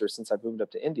bit closer since I've moved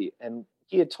up to Indy. And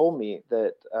he had told me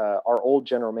that our old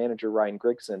general manager, Ryan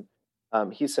Grigson,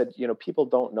 he said, people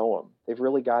don't know him. They've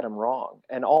really got him wrong.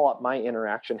 And all my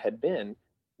interaction had been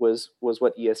was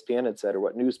what ESPN had said, or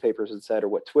what newspapers had said, or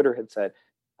what Twitter had said.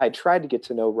 I tried to get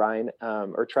to know Ryan,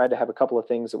 or tried to have a couple of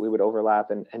things that we would overlap,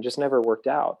 and just never worked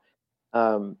out.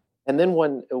 And then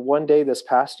one day this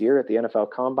past year at the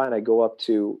NFL Combine, I go up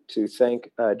to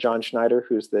thank John Schneider,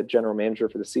 who's the general manager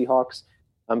for the Seahawks,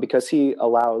 because he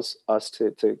allows us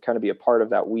to kind of be a part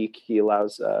of that week. He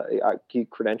he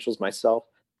credentials myself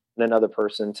and another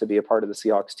person to be a part of the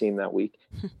Seahawks team that week.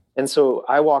 And so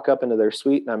I walk up into their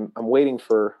suite, and I'm waiting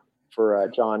for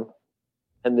John,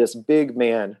 and this big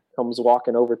man comes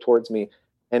walking over towards me,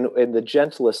 and in the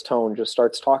gentlest tone just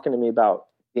starts talking to me about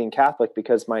being Catholic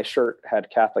because my shirt had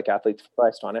Catholic Athletes for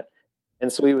Christ on it. And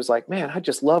so he was like, man, I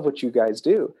just love what you guys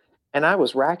do. And I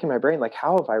was racking my brain, like,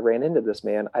 how have I ran into this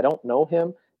man? I don't know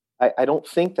him. I don't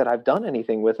think that I've done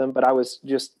anything with him, but I was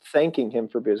just thanking him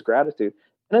for his gratitude.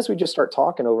 And as we just start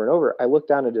talking over and over, I look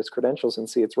down at his credentials and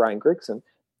see it's Ryan Grigson.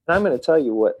 And I'm going to tell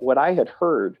you what I had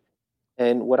heard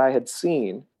and what I had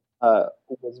seen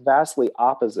was vastly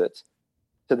opposite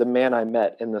to the man I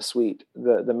met in the suite.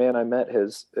 The man I met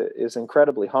is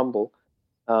incredibly humble,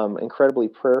 incredibly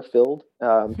prayer filled,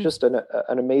 just an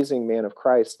amazing man of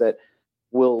Christ that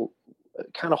will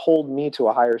kind of hold me to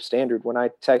a higher standard. When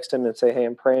I text him and say, "Hey,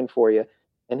 I'm praying for you,"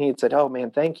 and he had said, "Oh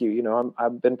man, thank you. You know,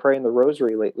 I've been praying the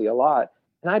rosary lately a lot,"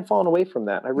 and I'd fallen away from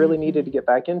that. I really needed to get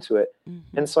back into it,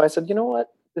 and so I said, "You know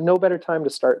what? No better time to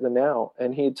start than now."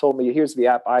 And he had told me, "Here's the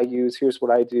app I use. Here's what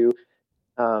I do."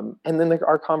 And then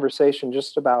our conversation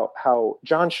just about how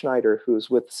John Schneider, who's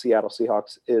with the Seattle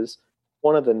Seahawks, is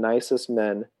one of the nicest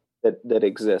men that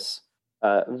exists.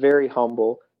 Very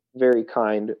humble, very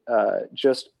kind,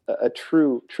 just a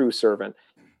true servant.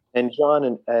 And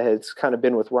John has kind of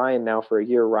been with Ryan now for a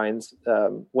year. Ryan's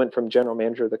went from general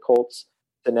manager of the Colts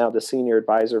to now the senior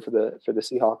advisor for the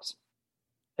Seahawks.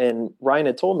 And Ryan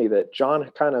had told me that John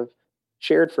kind of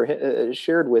shared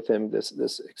with him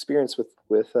this experience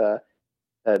with the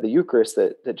Eucharist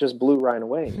that just blew Ryan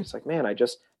away. And he's like, "Man,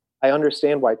 I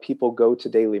understand why people go to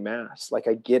daily mass. Like,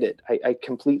 I get it. I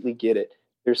completely get it.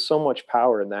 There's so much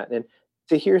power in that." And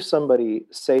to hear somebody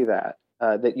say that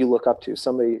you look up to,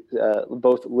 somebody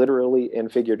both literally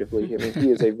and figuratively. I mean,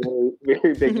 he is a very,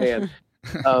 very big man,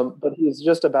 but he's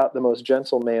just about the most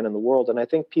gentle man in the world. And I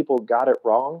think people got it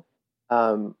wrong.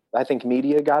 I think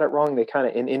media got it wrong. They kind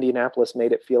of, in Indianapolis,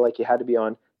 made it feel like you had to be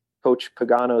on Coach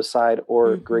Pagano's side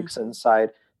or Grigson's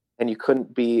side, and you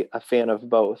couldn't be a fan of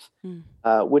both,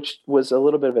 which was a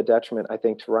little bit of a detriment, I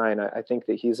think, to Ryan. I think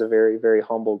that he's a very, very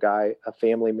humble guy, a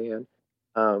family man,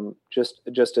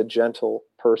 just a gentle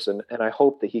person. And I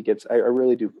hope that I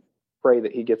really do pray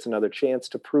that he gets another chance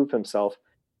to prove himself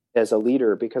as a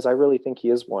leader, because I really think he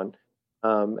is one,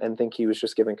 and think he was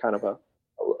just given kind of a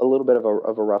little bit of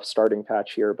a rough starting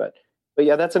patch here. But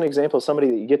yeah, that's an example of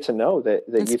somebody that you get to know that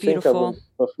you think of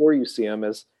before you see him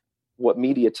as what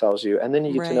media tells you. And then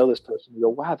you get to know this person. You go,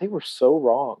 wow, they were so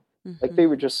wrong. Like, they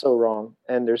were just so wrong.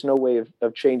 And there's no way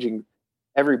of changing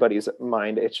everybody's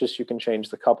mind. It's just, you can change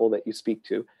the couple that you speak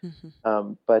to.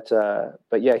 But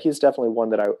yeah, he's definitely one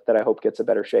that I hope gets a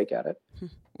better shake at it.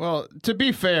 Well, to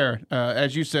be fair,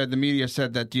 as you said, the media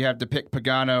said that you have to pick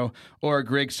Pagano or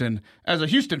Grigson. As a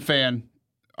Houston fan,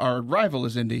 our rival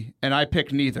is Indy, and I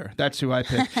pick neither. That's who I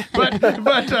pick. But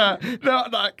no,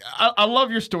 I love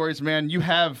your stories, man. You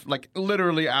have like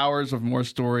literally hours of more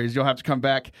stories. You'll have to come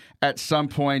back at some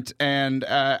point, and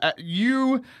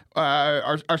you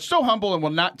are so humble and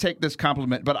will not take this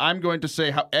compliment. But I'm going to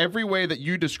say how every way that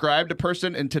you described a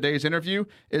person in today's interview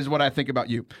is what I think about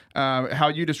you. How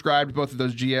you described both of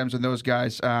those GMs and those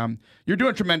guys. You're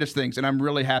doing tremendous things, and I'm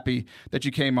really happy that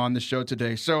you came on the show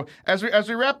today. So as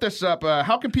we wrap this up,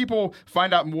 how can people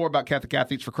find out more about Catholic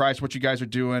Athletes for Christ, what you guys are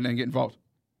doing, and get involved?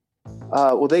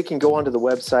 Well, they can go onto the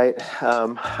website.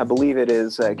 I believe it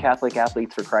is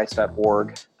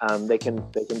CatholicAthletesForChrist.org. They can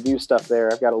view stuff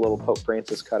there. I've got a little Pope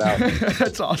Francis cut out.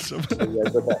 That's awesome. But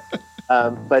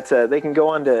they can go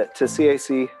on to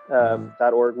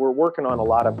cac.org. We're working on a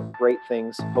lot of great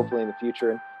things, hopefully in the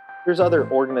future. And there's other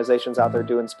organizations out there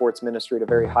doing sports ministry at a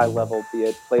very high level, be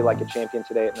it Play Like a Champion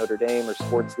today at Notre Dame or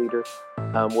Sports Leader,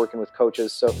 working with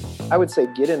coaches. So I would say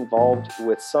get involved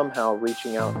with somehow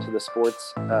reaching out to the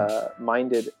sports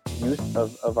minded youth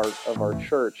of our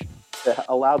church to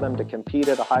allow them to compete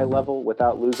at a high level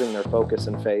without losing their focus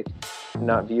and faith, and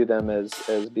not view them as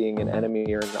being an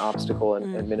enemy or an obstacle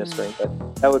in ministering.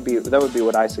 But that would be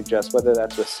what I suggest, whether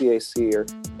that's with CAC or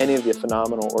any of the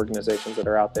phenomenal organizations that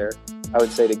are out there. I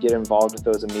would say to get involved with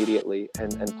those immediately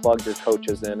and plug your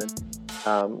coaches in,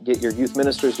 and get your youth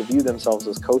ministers to view themselves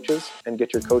as coaches, and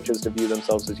get your coaches to view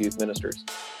themselves as youth ministers.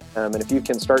 And if you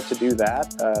can start to do that,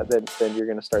 then you're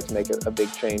going to start to make a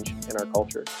big change in our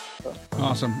culture. So.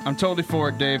 Awesome. I'm totally for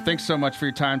it, Dave. Thanks so much for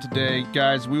your time today.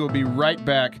 Guys, we will be right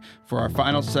back for our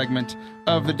final segment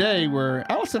of the day, where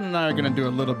Allison and I are going to do a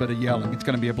little bit of yelling. It's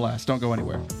going to be a blast. Don't go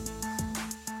anywhere.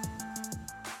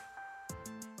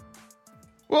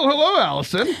 Well, hello,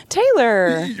 Allison.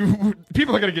 Taylor.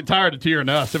 People are going to get tired of hearing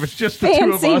us if it's just the two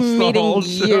of us the whole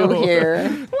show. You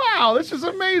here. Wow, this is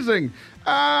amazing.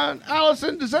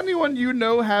 Allison, does anyone you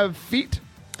know have feet?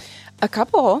 A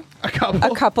couple. A couple?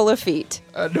 A couple of feet.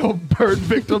 No burn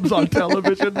victims on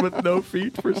television with no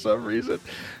feet for some reason.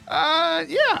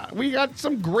 Yeah, we got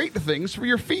some great things for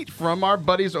your feet from our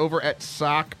buddies over at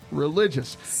Sock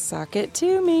Religious. Sock it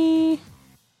to me.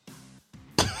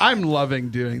 I'm loving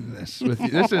doing this with you.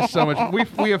 This is so much.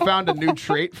 We have found a new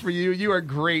trait for you. You are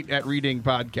great at reading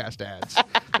podcast ads.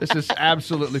 This is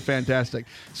absolutely fantastic.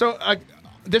 So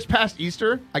this past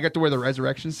Easter, I got to wear the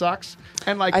resurrection socks,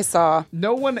 and like I saw.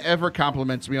 no one ever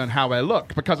compliments me on how I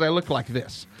look because I look like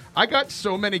this. I got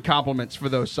so many compliments for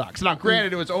those socks. Now,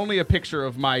 granted, it was only a picture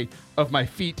of my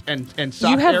feet and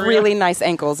sock You have area. really nice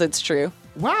ankles. It's true.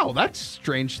 Wow, that's a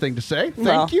strange thing to say.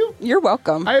 Well, Thank you. You're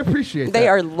welcome. I appreciate that. They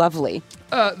are lovely.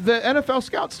 The NFL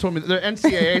scouts told me, the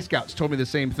NCAA scouts told me the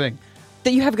same thing.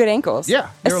 That you have good ankles.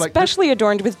 Yeah, they were like, especially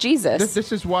adorned with Jesus.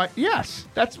 This is why. Yes,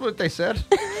 that's what they said.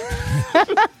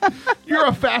 You're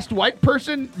a fast white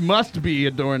person, must be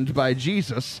adorned by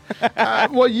Jesus.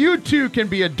 Well, you too can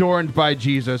be adorned by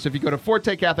Jesus. If you go to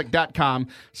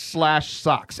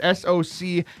fortecatholic.com/socks,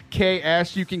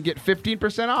 SOCKS, you can get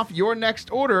 15% off your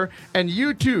next order, and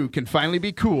you too can finally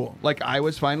be cool, like I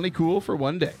was finally cool for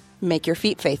one day. Make your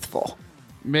feet faithful.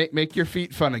 Make your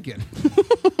feet fun again.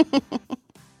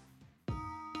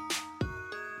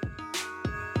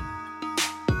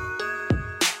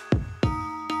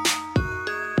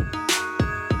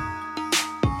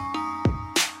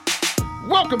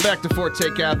 Welcome back to Forte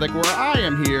Catholic, where I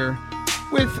am here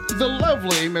with the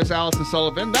lovely Miss Allison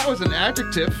Sullivan. That was an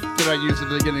adjective that I used at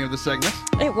the beginning of the segment.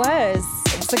 It was.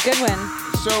 It's a good one.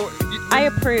 So I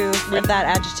approve of that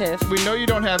adjective. we know you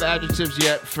don't have adjectives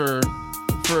yet for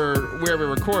where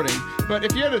we're recording, but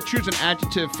if you had to choose an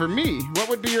adjective for me, what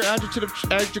would be your adjective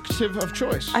of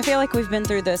choice? I feel like we've been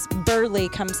through this. Burly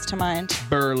comes to mind.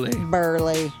 Burly.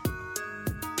 Burly.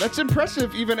 That's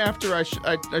impressive. Even after I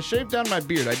shaved down my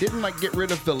beard, I didn't like get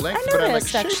rid of the length. I but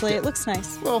noticed, I, like, actually. shaved It looks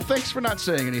nice. Well, thanks for not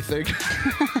saying anything.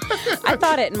 I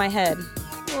thought it in my head.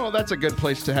 Well, that's a good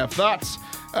place to have thoughts.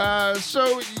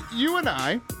 So you and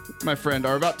I, my friend,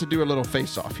 are about to do a little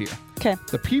face-off here. Okay.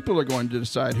 The people are going to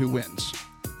decide who wins.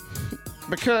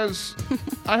 Because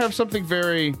I have something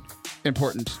very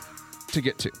important to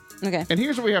get to. Okay. And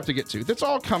here's what we have to get to. This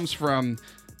all comes from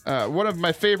one of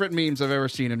my favorite memes I've ever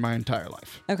seen in my entire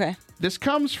life. Okay. This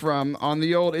comes from on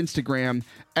the old Instagram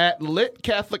at Lit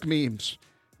Catholic Memes.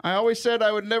 I always said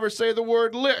I would never say the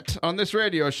word lit on this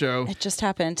radio show. It just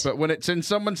happened. But when it's in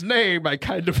someone's name, I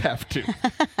kind of have to.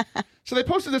 So they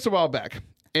posted this a while back,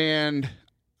 and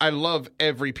I love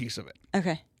every piece of it.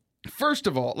 Okay. First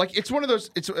of all, like it's one of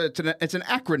those. It's an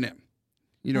acronym.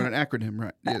 You know what an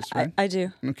acronym is, right? I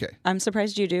do. Okay. I'm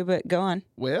surprised you do, but go on.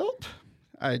 Well,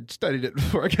 I studied it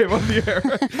before I came on the air.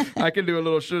 I can do a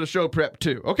little show prep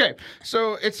too. Okay,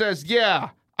 so it says, "Yeah,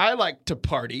 I like to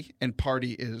party," and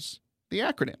party is the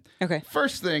acronym. Okay.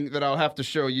 First thing that I'll have to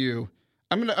show you.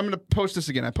 I'm gonna post this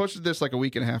again. I posted this like a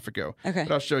week and a half ago. Okay.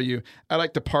 But I'll show you. I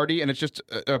like to party, and it's just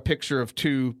a picture of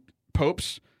two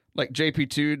popes. Like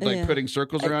JP2, like putting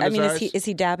circles around his eyes. Is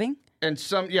he dabbing? And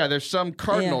there's some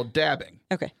cardinal dabbing.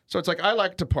 Okay. So it's like, I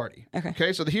like to party.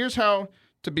 Okay. So here's how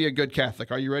to be a good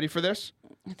Catholic. Are you ready for this?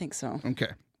 I think so. Okay.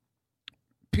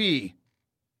 P.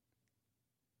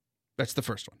 That's the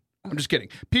first one. I'm just kidding.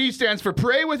 P stands for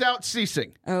pray without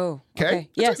ceasing. Oh, Okay. okay.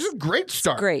 Yes. It's a great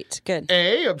start. Great. Good.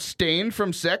 A, abstain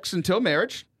from sex until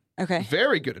marriage. Okay.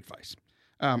 Very good advice.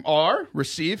 R,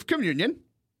 receive communion.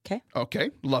 Okay.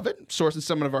 Okay, love it. Source and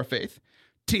summon of our faith.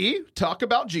 T, talk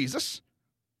about Jesus.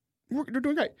 We're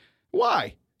doing great.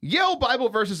 Y, yell Bible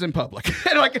verses in public.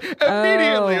 And like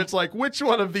immediately it's like, which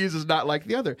one of these is not like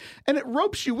the other? And it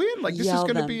ropes you in. Like, this Yell is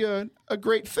going to them. be a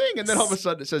great thing. And then all of a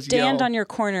sudden it says Stand yell. on your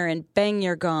corner and bang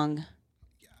your gong.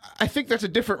 I think that's a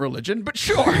different religion, but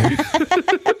sure.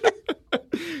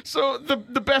 So the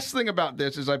best thing about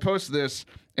this is I post this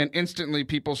and instantly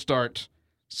people start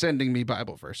sending me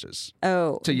Bible verses.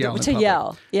 Oh. To yell. in To public.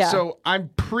 yell. Yeah. So I'm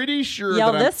pretty sure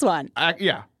yell that this one.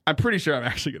 I'm pretty sure I'm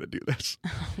actually going to do this.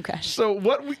 Oh, gosh. So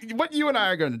what you and I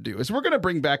are going to do is we're going to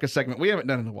bring back a segment we haven't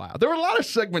done in a while. There were a lot of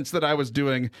segments that I was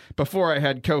doing before I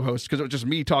had co-hosts because it was just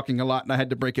me talking a lot and I had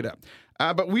to break it up.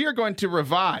 But we are going to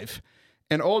revive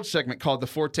an old segment called the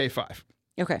Forte 5.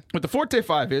 Okay. What the Forte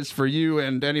 5 is, for you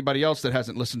and anybody else that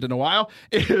hasn't listened in a while,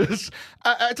 is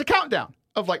it's a countdown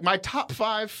of like my top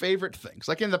 5 favorite things.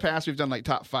 Like in the past, we've done like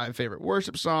top 5 favorite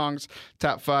worship songs,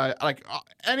 top 5, like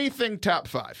anything top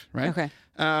 5, right? Okay.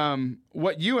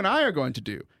 What you and I are going to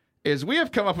do is we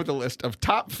have come up with a list of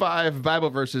top 5 Bible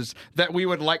verses that we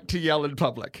would like to yell in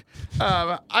public.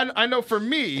 I know for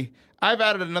me, I've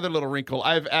added another little wrinkle.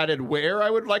 I've added where I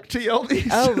would like to yell these.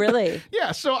 Oh, really?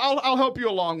 Yeah, so I'll help you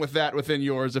along with that within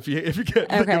yours if you get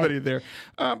anybody there.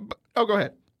 Go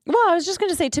ahead. Well, I was just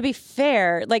going to say, to be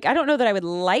fair, like, I don't know that I would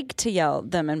like to yell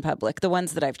them in public, the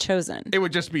ones that I've chosen. It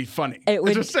would just be funny. It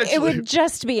would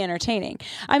just be entertaining.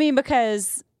 I mean,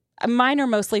 because mine are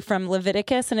mostly from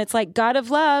Leviticus, and it's like, God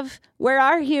of love, where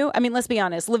are you? I mean, let's be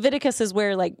honest. Leviticus is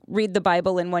where, like, read the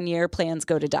Bible in 1 year, plans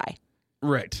go to die.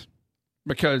 Right.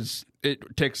 because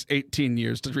it takes 18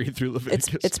 years to read through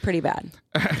Leviticus. It's pretty bad.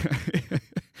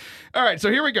 All right,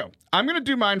 so here we go. I'm going to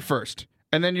do mine first,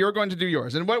 and then you're going to do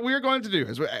yours. And what we're going to do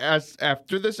is, as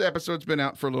after this episode's been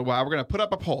out for a little while, we're going to put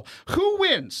up a poll. Who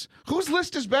wins? Whose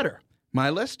list is better? My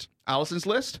list? Allison's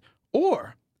list?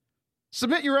 Or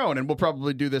submit your own, and we'll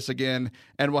probably do this again,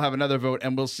 and we'll have another vote,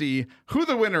 and we'll see who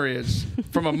the winner is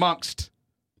from amongst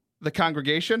the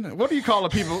congregation. What do you call a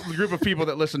group of people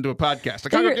that listen to a podcast? A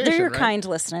congregation, they're your right? kind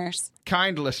listeners.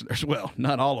 Kind listeners. Well,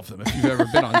 not all of them, if you've ever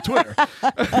been on Twitter.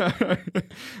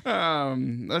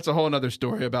 That's a whole other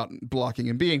story about blocking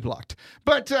and being blocked.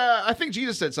 But I think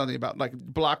Jesus said something about, like,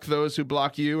 block those who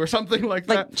block you or something like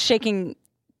that. Like shaking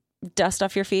dust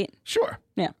off your feet? Sure.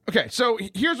 Yeah. Okay, so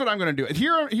here's what I'm going to do.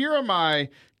 Here are my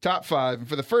top 5, and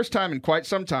for the first time in quite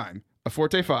some time, a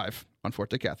Forte 5 on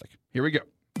Forte Catholic. Here we go.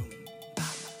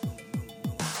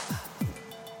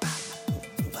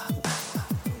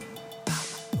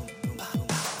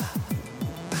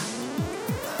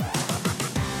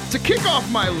 To kick off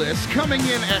my list, coming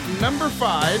in at number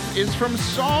 5 is from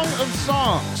Song of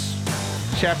Songs,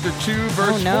 chapter 2, verse 4.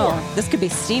 Oh, no. This could be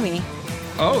steamy.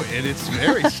 Oh, it's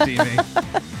very steamy.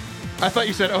 I thought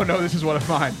you said, oh, no, this is one of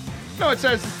mine. No, it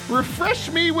says, refresh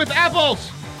me with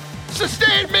apples,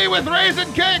 sustain me with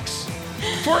raisin cakes,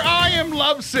 for I am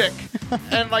lovesick.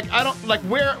 And, like, I don't, like,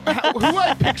 who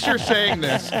I picture saying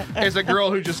this is a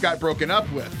girl who just got broken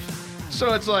up with.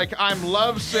 So it's like, I'm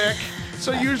lovesick.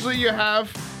 So usually you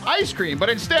have ice cream, but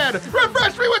instead,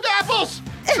 refresh me with apples,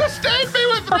 sustain me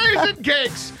with raisin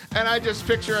cakes. And I just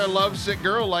picture a lovesick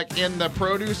girl, like, in the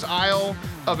produce aisle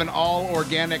of an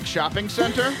all-organic shopping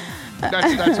center.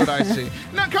 That's what I see.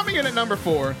 Now, coming in at number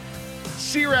 4,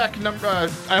 Sirach,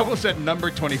 I almost said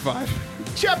number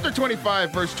 25. Chapter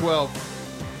 25, verse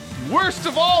 12. Worst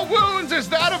of all wounds is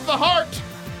that of the heart.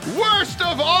 Worst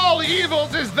of all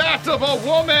evils is that of a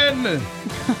woman.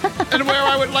 And where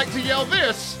I would like to yell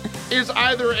this is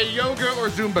either a yoga or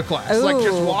Zumba class. Ooh. Like,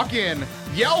 just walk in,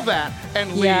 yell that,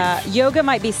 and leave. Yeah, yoga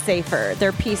might be safer.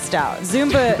 They're pieced out.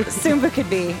 Zumba could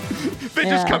be. They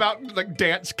just come out and, like,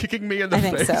 dance, kicking me in the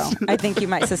face. I think so. I think you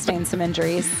might sustain some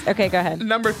injuries. Okay, go ahead.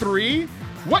 Number 3,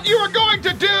 what you are going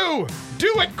to do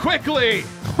it quickly.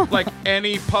 Like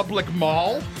any public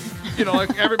mall. You know,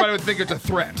 like, everybody would think it's a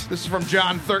threat. This is from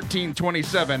John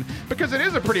 13:27, because it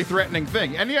is a pretty threatening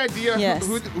thing. Any idea Yes.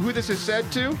 who this is said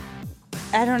to?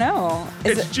 I don't know.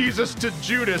 It's Jesus to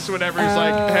Judas whenever he's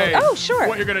like, hey, sure.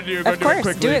 what you're going to do, Of go do course, it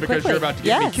quickly do it because quickly. you're about to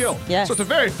get me Yes, killed. yes. So it's a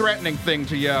very threatening thing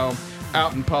to yell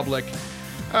out in public.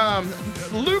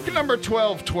 Luke number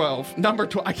 12:12. Number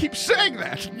 12. I keep saying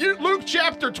that. Luke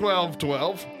chapter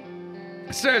 12:12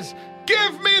 says,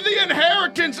 give me the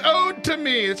inheritance owed to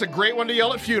me. It's a great one to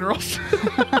yell at funerals.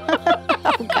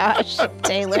 Oh, gosh,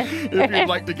 Taylor. If you'd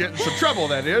like to get in some trouble,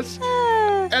 that is.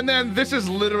 And then this is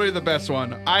literally the best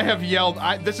one.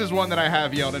 This is one that I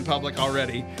have yelled in public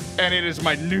already, and it is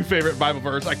my new favorite Bible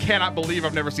verse. I cannot believe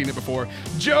I've never seen it before.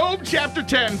 Job chapter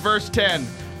 10, verse 10.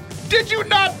 Did you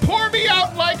not pour me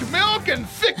out like milk and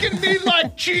thicken me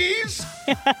like cheese?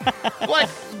 Like,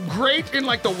 great in,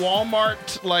 like, the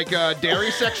Walmart, like,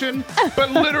 dairy section,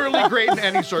 but literally great in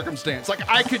any circumstance. Like,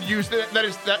 I could use that.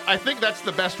 I think that's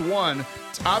the best one.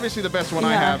 It's obviously the best one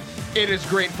I have. It is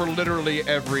great for literally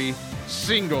every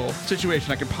single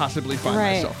situation I could possibly find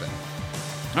myself in.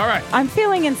 All right. I'm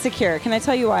feeling insecure. Can I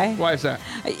tell you why? Why is that?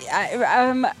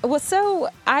 I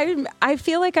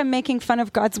feel like I'm making fun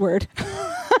of God's word.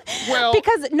 Well,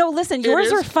 because listen,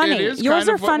 yours are funny. Yours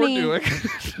are funny,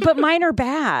 but mine are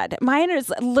bad. Mine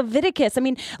is Leviticus. I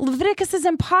mean, Leviticus is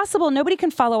impossible. Nobody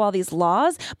can follow all these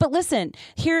laws. But listen,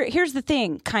 here's the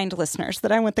thing, kind listeners,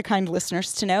 that I want the kind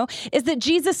listeners to know is that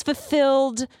Jesus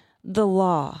fulfilled the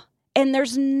law. And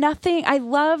there's nothing, I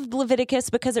love Leviticus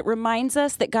because it reminds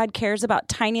us that God cares about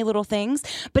tiny little things,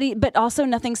 but also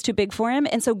nothing's too big for him.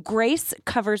 And so grace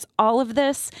covers all of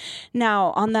this.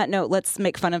 Now, on that note, let's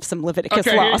make fun of some Leviticus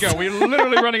laws. Here you go. We're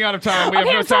literally running out of time. We have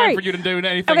no time for you to do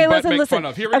anything but make fun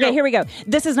of. Here we go.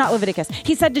 This is not Leviticus.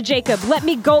 He said to Jacob, let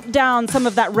me gulp down some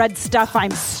of that red stuff.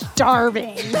 I'm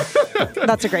starving.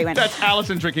 That's a great one. That's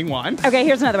Allison drinking wine. Okay,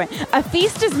 here's another one. A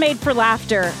feast is made for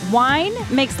laughter. Wine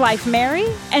makes life merry,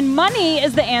 and money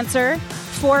is the answer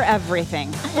for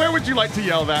everything. Where would you like to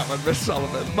yell that one, Miss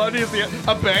Sullivan? Money is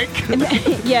a bank?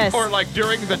 Yes. Or like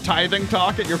during the tithing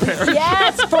talk at your parents?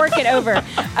 Yes, fork it over.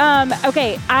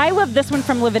 Okay, I love this one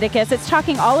from Leviticus. It's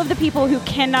talking all of the people who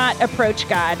cannot approach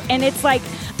God. And it's like,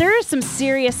 there is some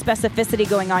serious specificity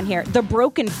going on here. The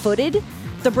broken-footed,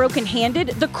 the broken-handed,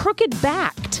 the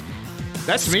crooked-backed.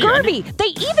 That's me. Scurvy. They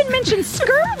even mentioned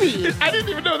scurvy. I didn't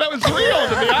even know that was real,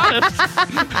 to be honest.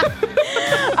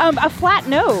 A flat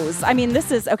nose. I mean,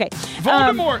 this is okay.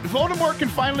 Voldemort can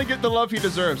finally get the love he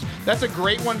deserves. That's a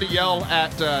great one to yell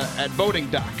at voting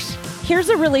docs. Here's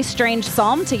a really strange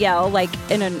psalm to yell, like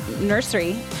in a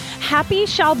nursery. Happy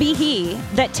shall be he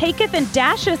that taketh and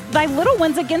dasheth thy little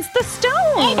ones against the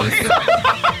stones.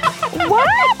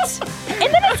 What?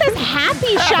 And then it says,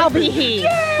 happy shall be he.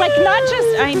 Yay! Like, not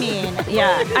just, I mean,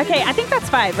 yeah. Okay, I think that's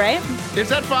 5, right? Is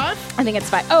that 5? I think it's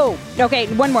 5. Oh, okay,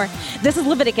 one more. This is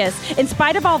Leviticus. In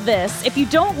spite of all this, if you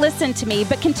don't listen to me,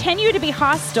 but continue to be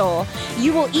hostile,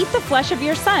 you will eat the flesh of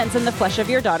your sons and the flesh of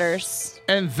your daughters.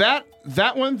 And that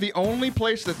one, the only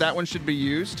place that one should be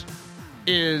used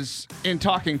is in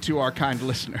talking to our kind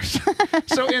listeners.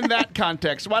 So in that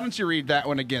context, why don't you read that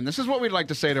one again? This is what we'd like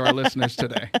to say to our listeners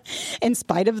today. In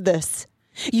spite of this,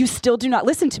 you still do not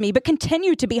listen to me, but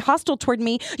continue to be hostile toward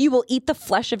me. You will eat the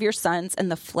flesh of your sons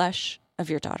and the flesh of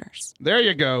your daughters. There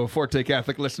you go, Forte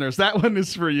Catholic listeners. That one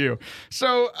is for you.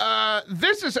 So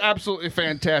this is absolutely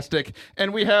fantastic,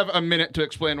 and we have a minute to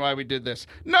explain why we did this.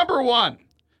 Number 1.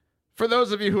 For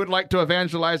those of you who would like to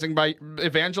evangelize by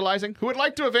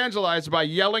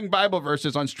yelling Bible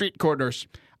verses on street corners,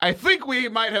 I think we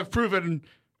might have proven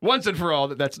once and for all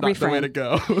that that's not the way to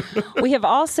go. We have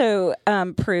also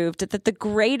proved that the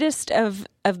greatest of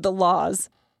the laws,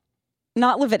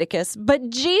 not Leviticus, but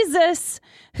Jesus,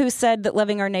 who said that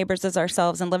loving our neighbors as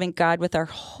ourselves and loving God with our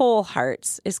whole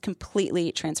hearts is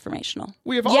completely transformational.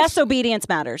 Yes, obedience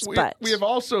matters, but we have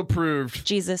also proved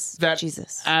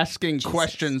that asking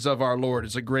questions of our Lord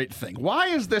is a great thing. Why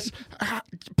is this?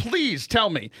 Please tell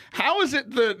me, how is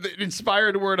it the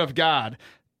inspired word of God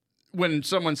when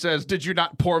someone says, did you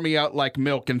not pour me out like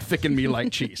milk and thicken me like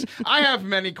cheese? I have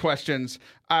many questions,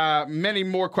 many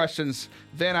more questions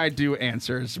than I do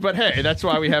answers. But hey, that's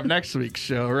why we have next week's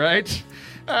show, right?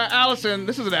 Allison,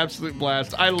 this is an absolute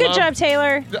blast. Good job,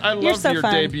 Taylor. I loved your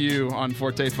debut on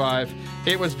Forte 5.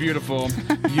 It was beautiful.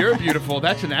 You're beautiful.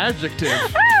 That's an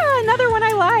adjective. Another one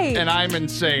I like. And I'm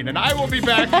insane. And I will be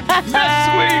back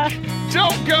next week.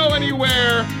 Don't go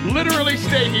anywhere. Literally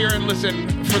stay here and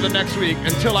listen for the next week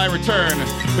until I return.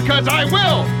 Because I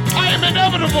will. I am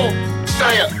inevitable.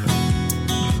 Say it.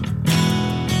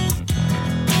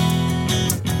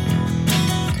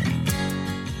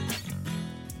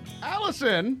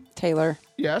 Allison. Taylor.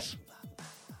 Yes?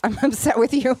 I'm upset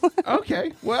with you.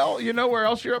 Okay. Well, you know where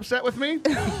else you're upset with me?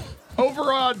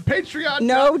 Over on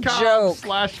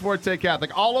patreon.com/Forte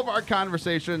Catholic. All of our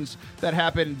conversations that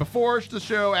happen before the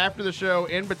show, after the show,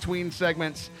 in between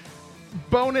segments,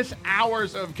 bonus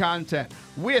hours of content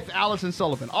with Allison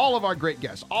Sullivan, all of our great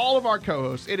guests, all of our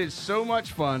co-hosts. It is so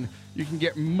much fun. You can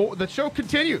get more. The show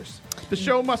continues. The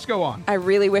show must go on. I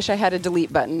really wish I had a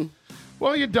delete button.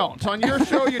 Well, you don't. On your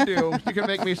show, you do. You can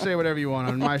make me say whatever you want.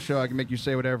 On my show, I can make you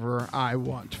say whatever I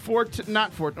want.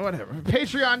 Whatever.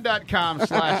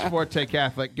 Patreon.com/Forte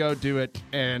Catholic. Go do it,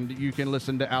 and you can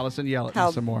listen to Allison yell at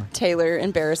me some more. Taylor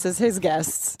embarrasses his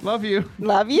guests. Love you.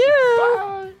 Love you.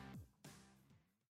 Bye.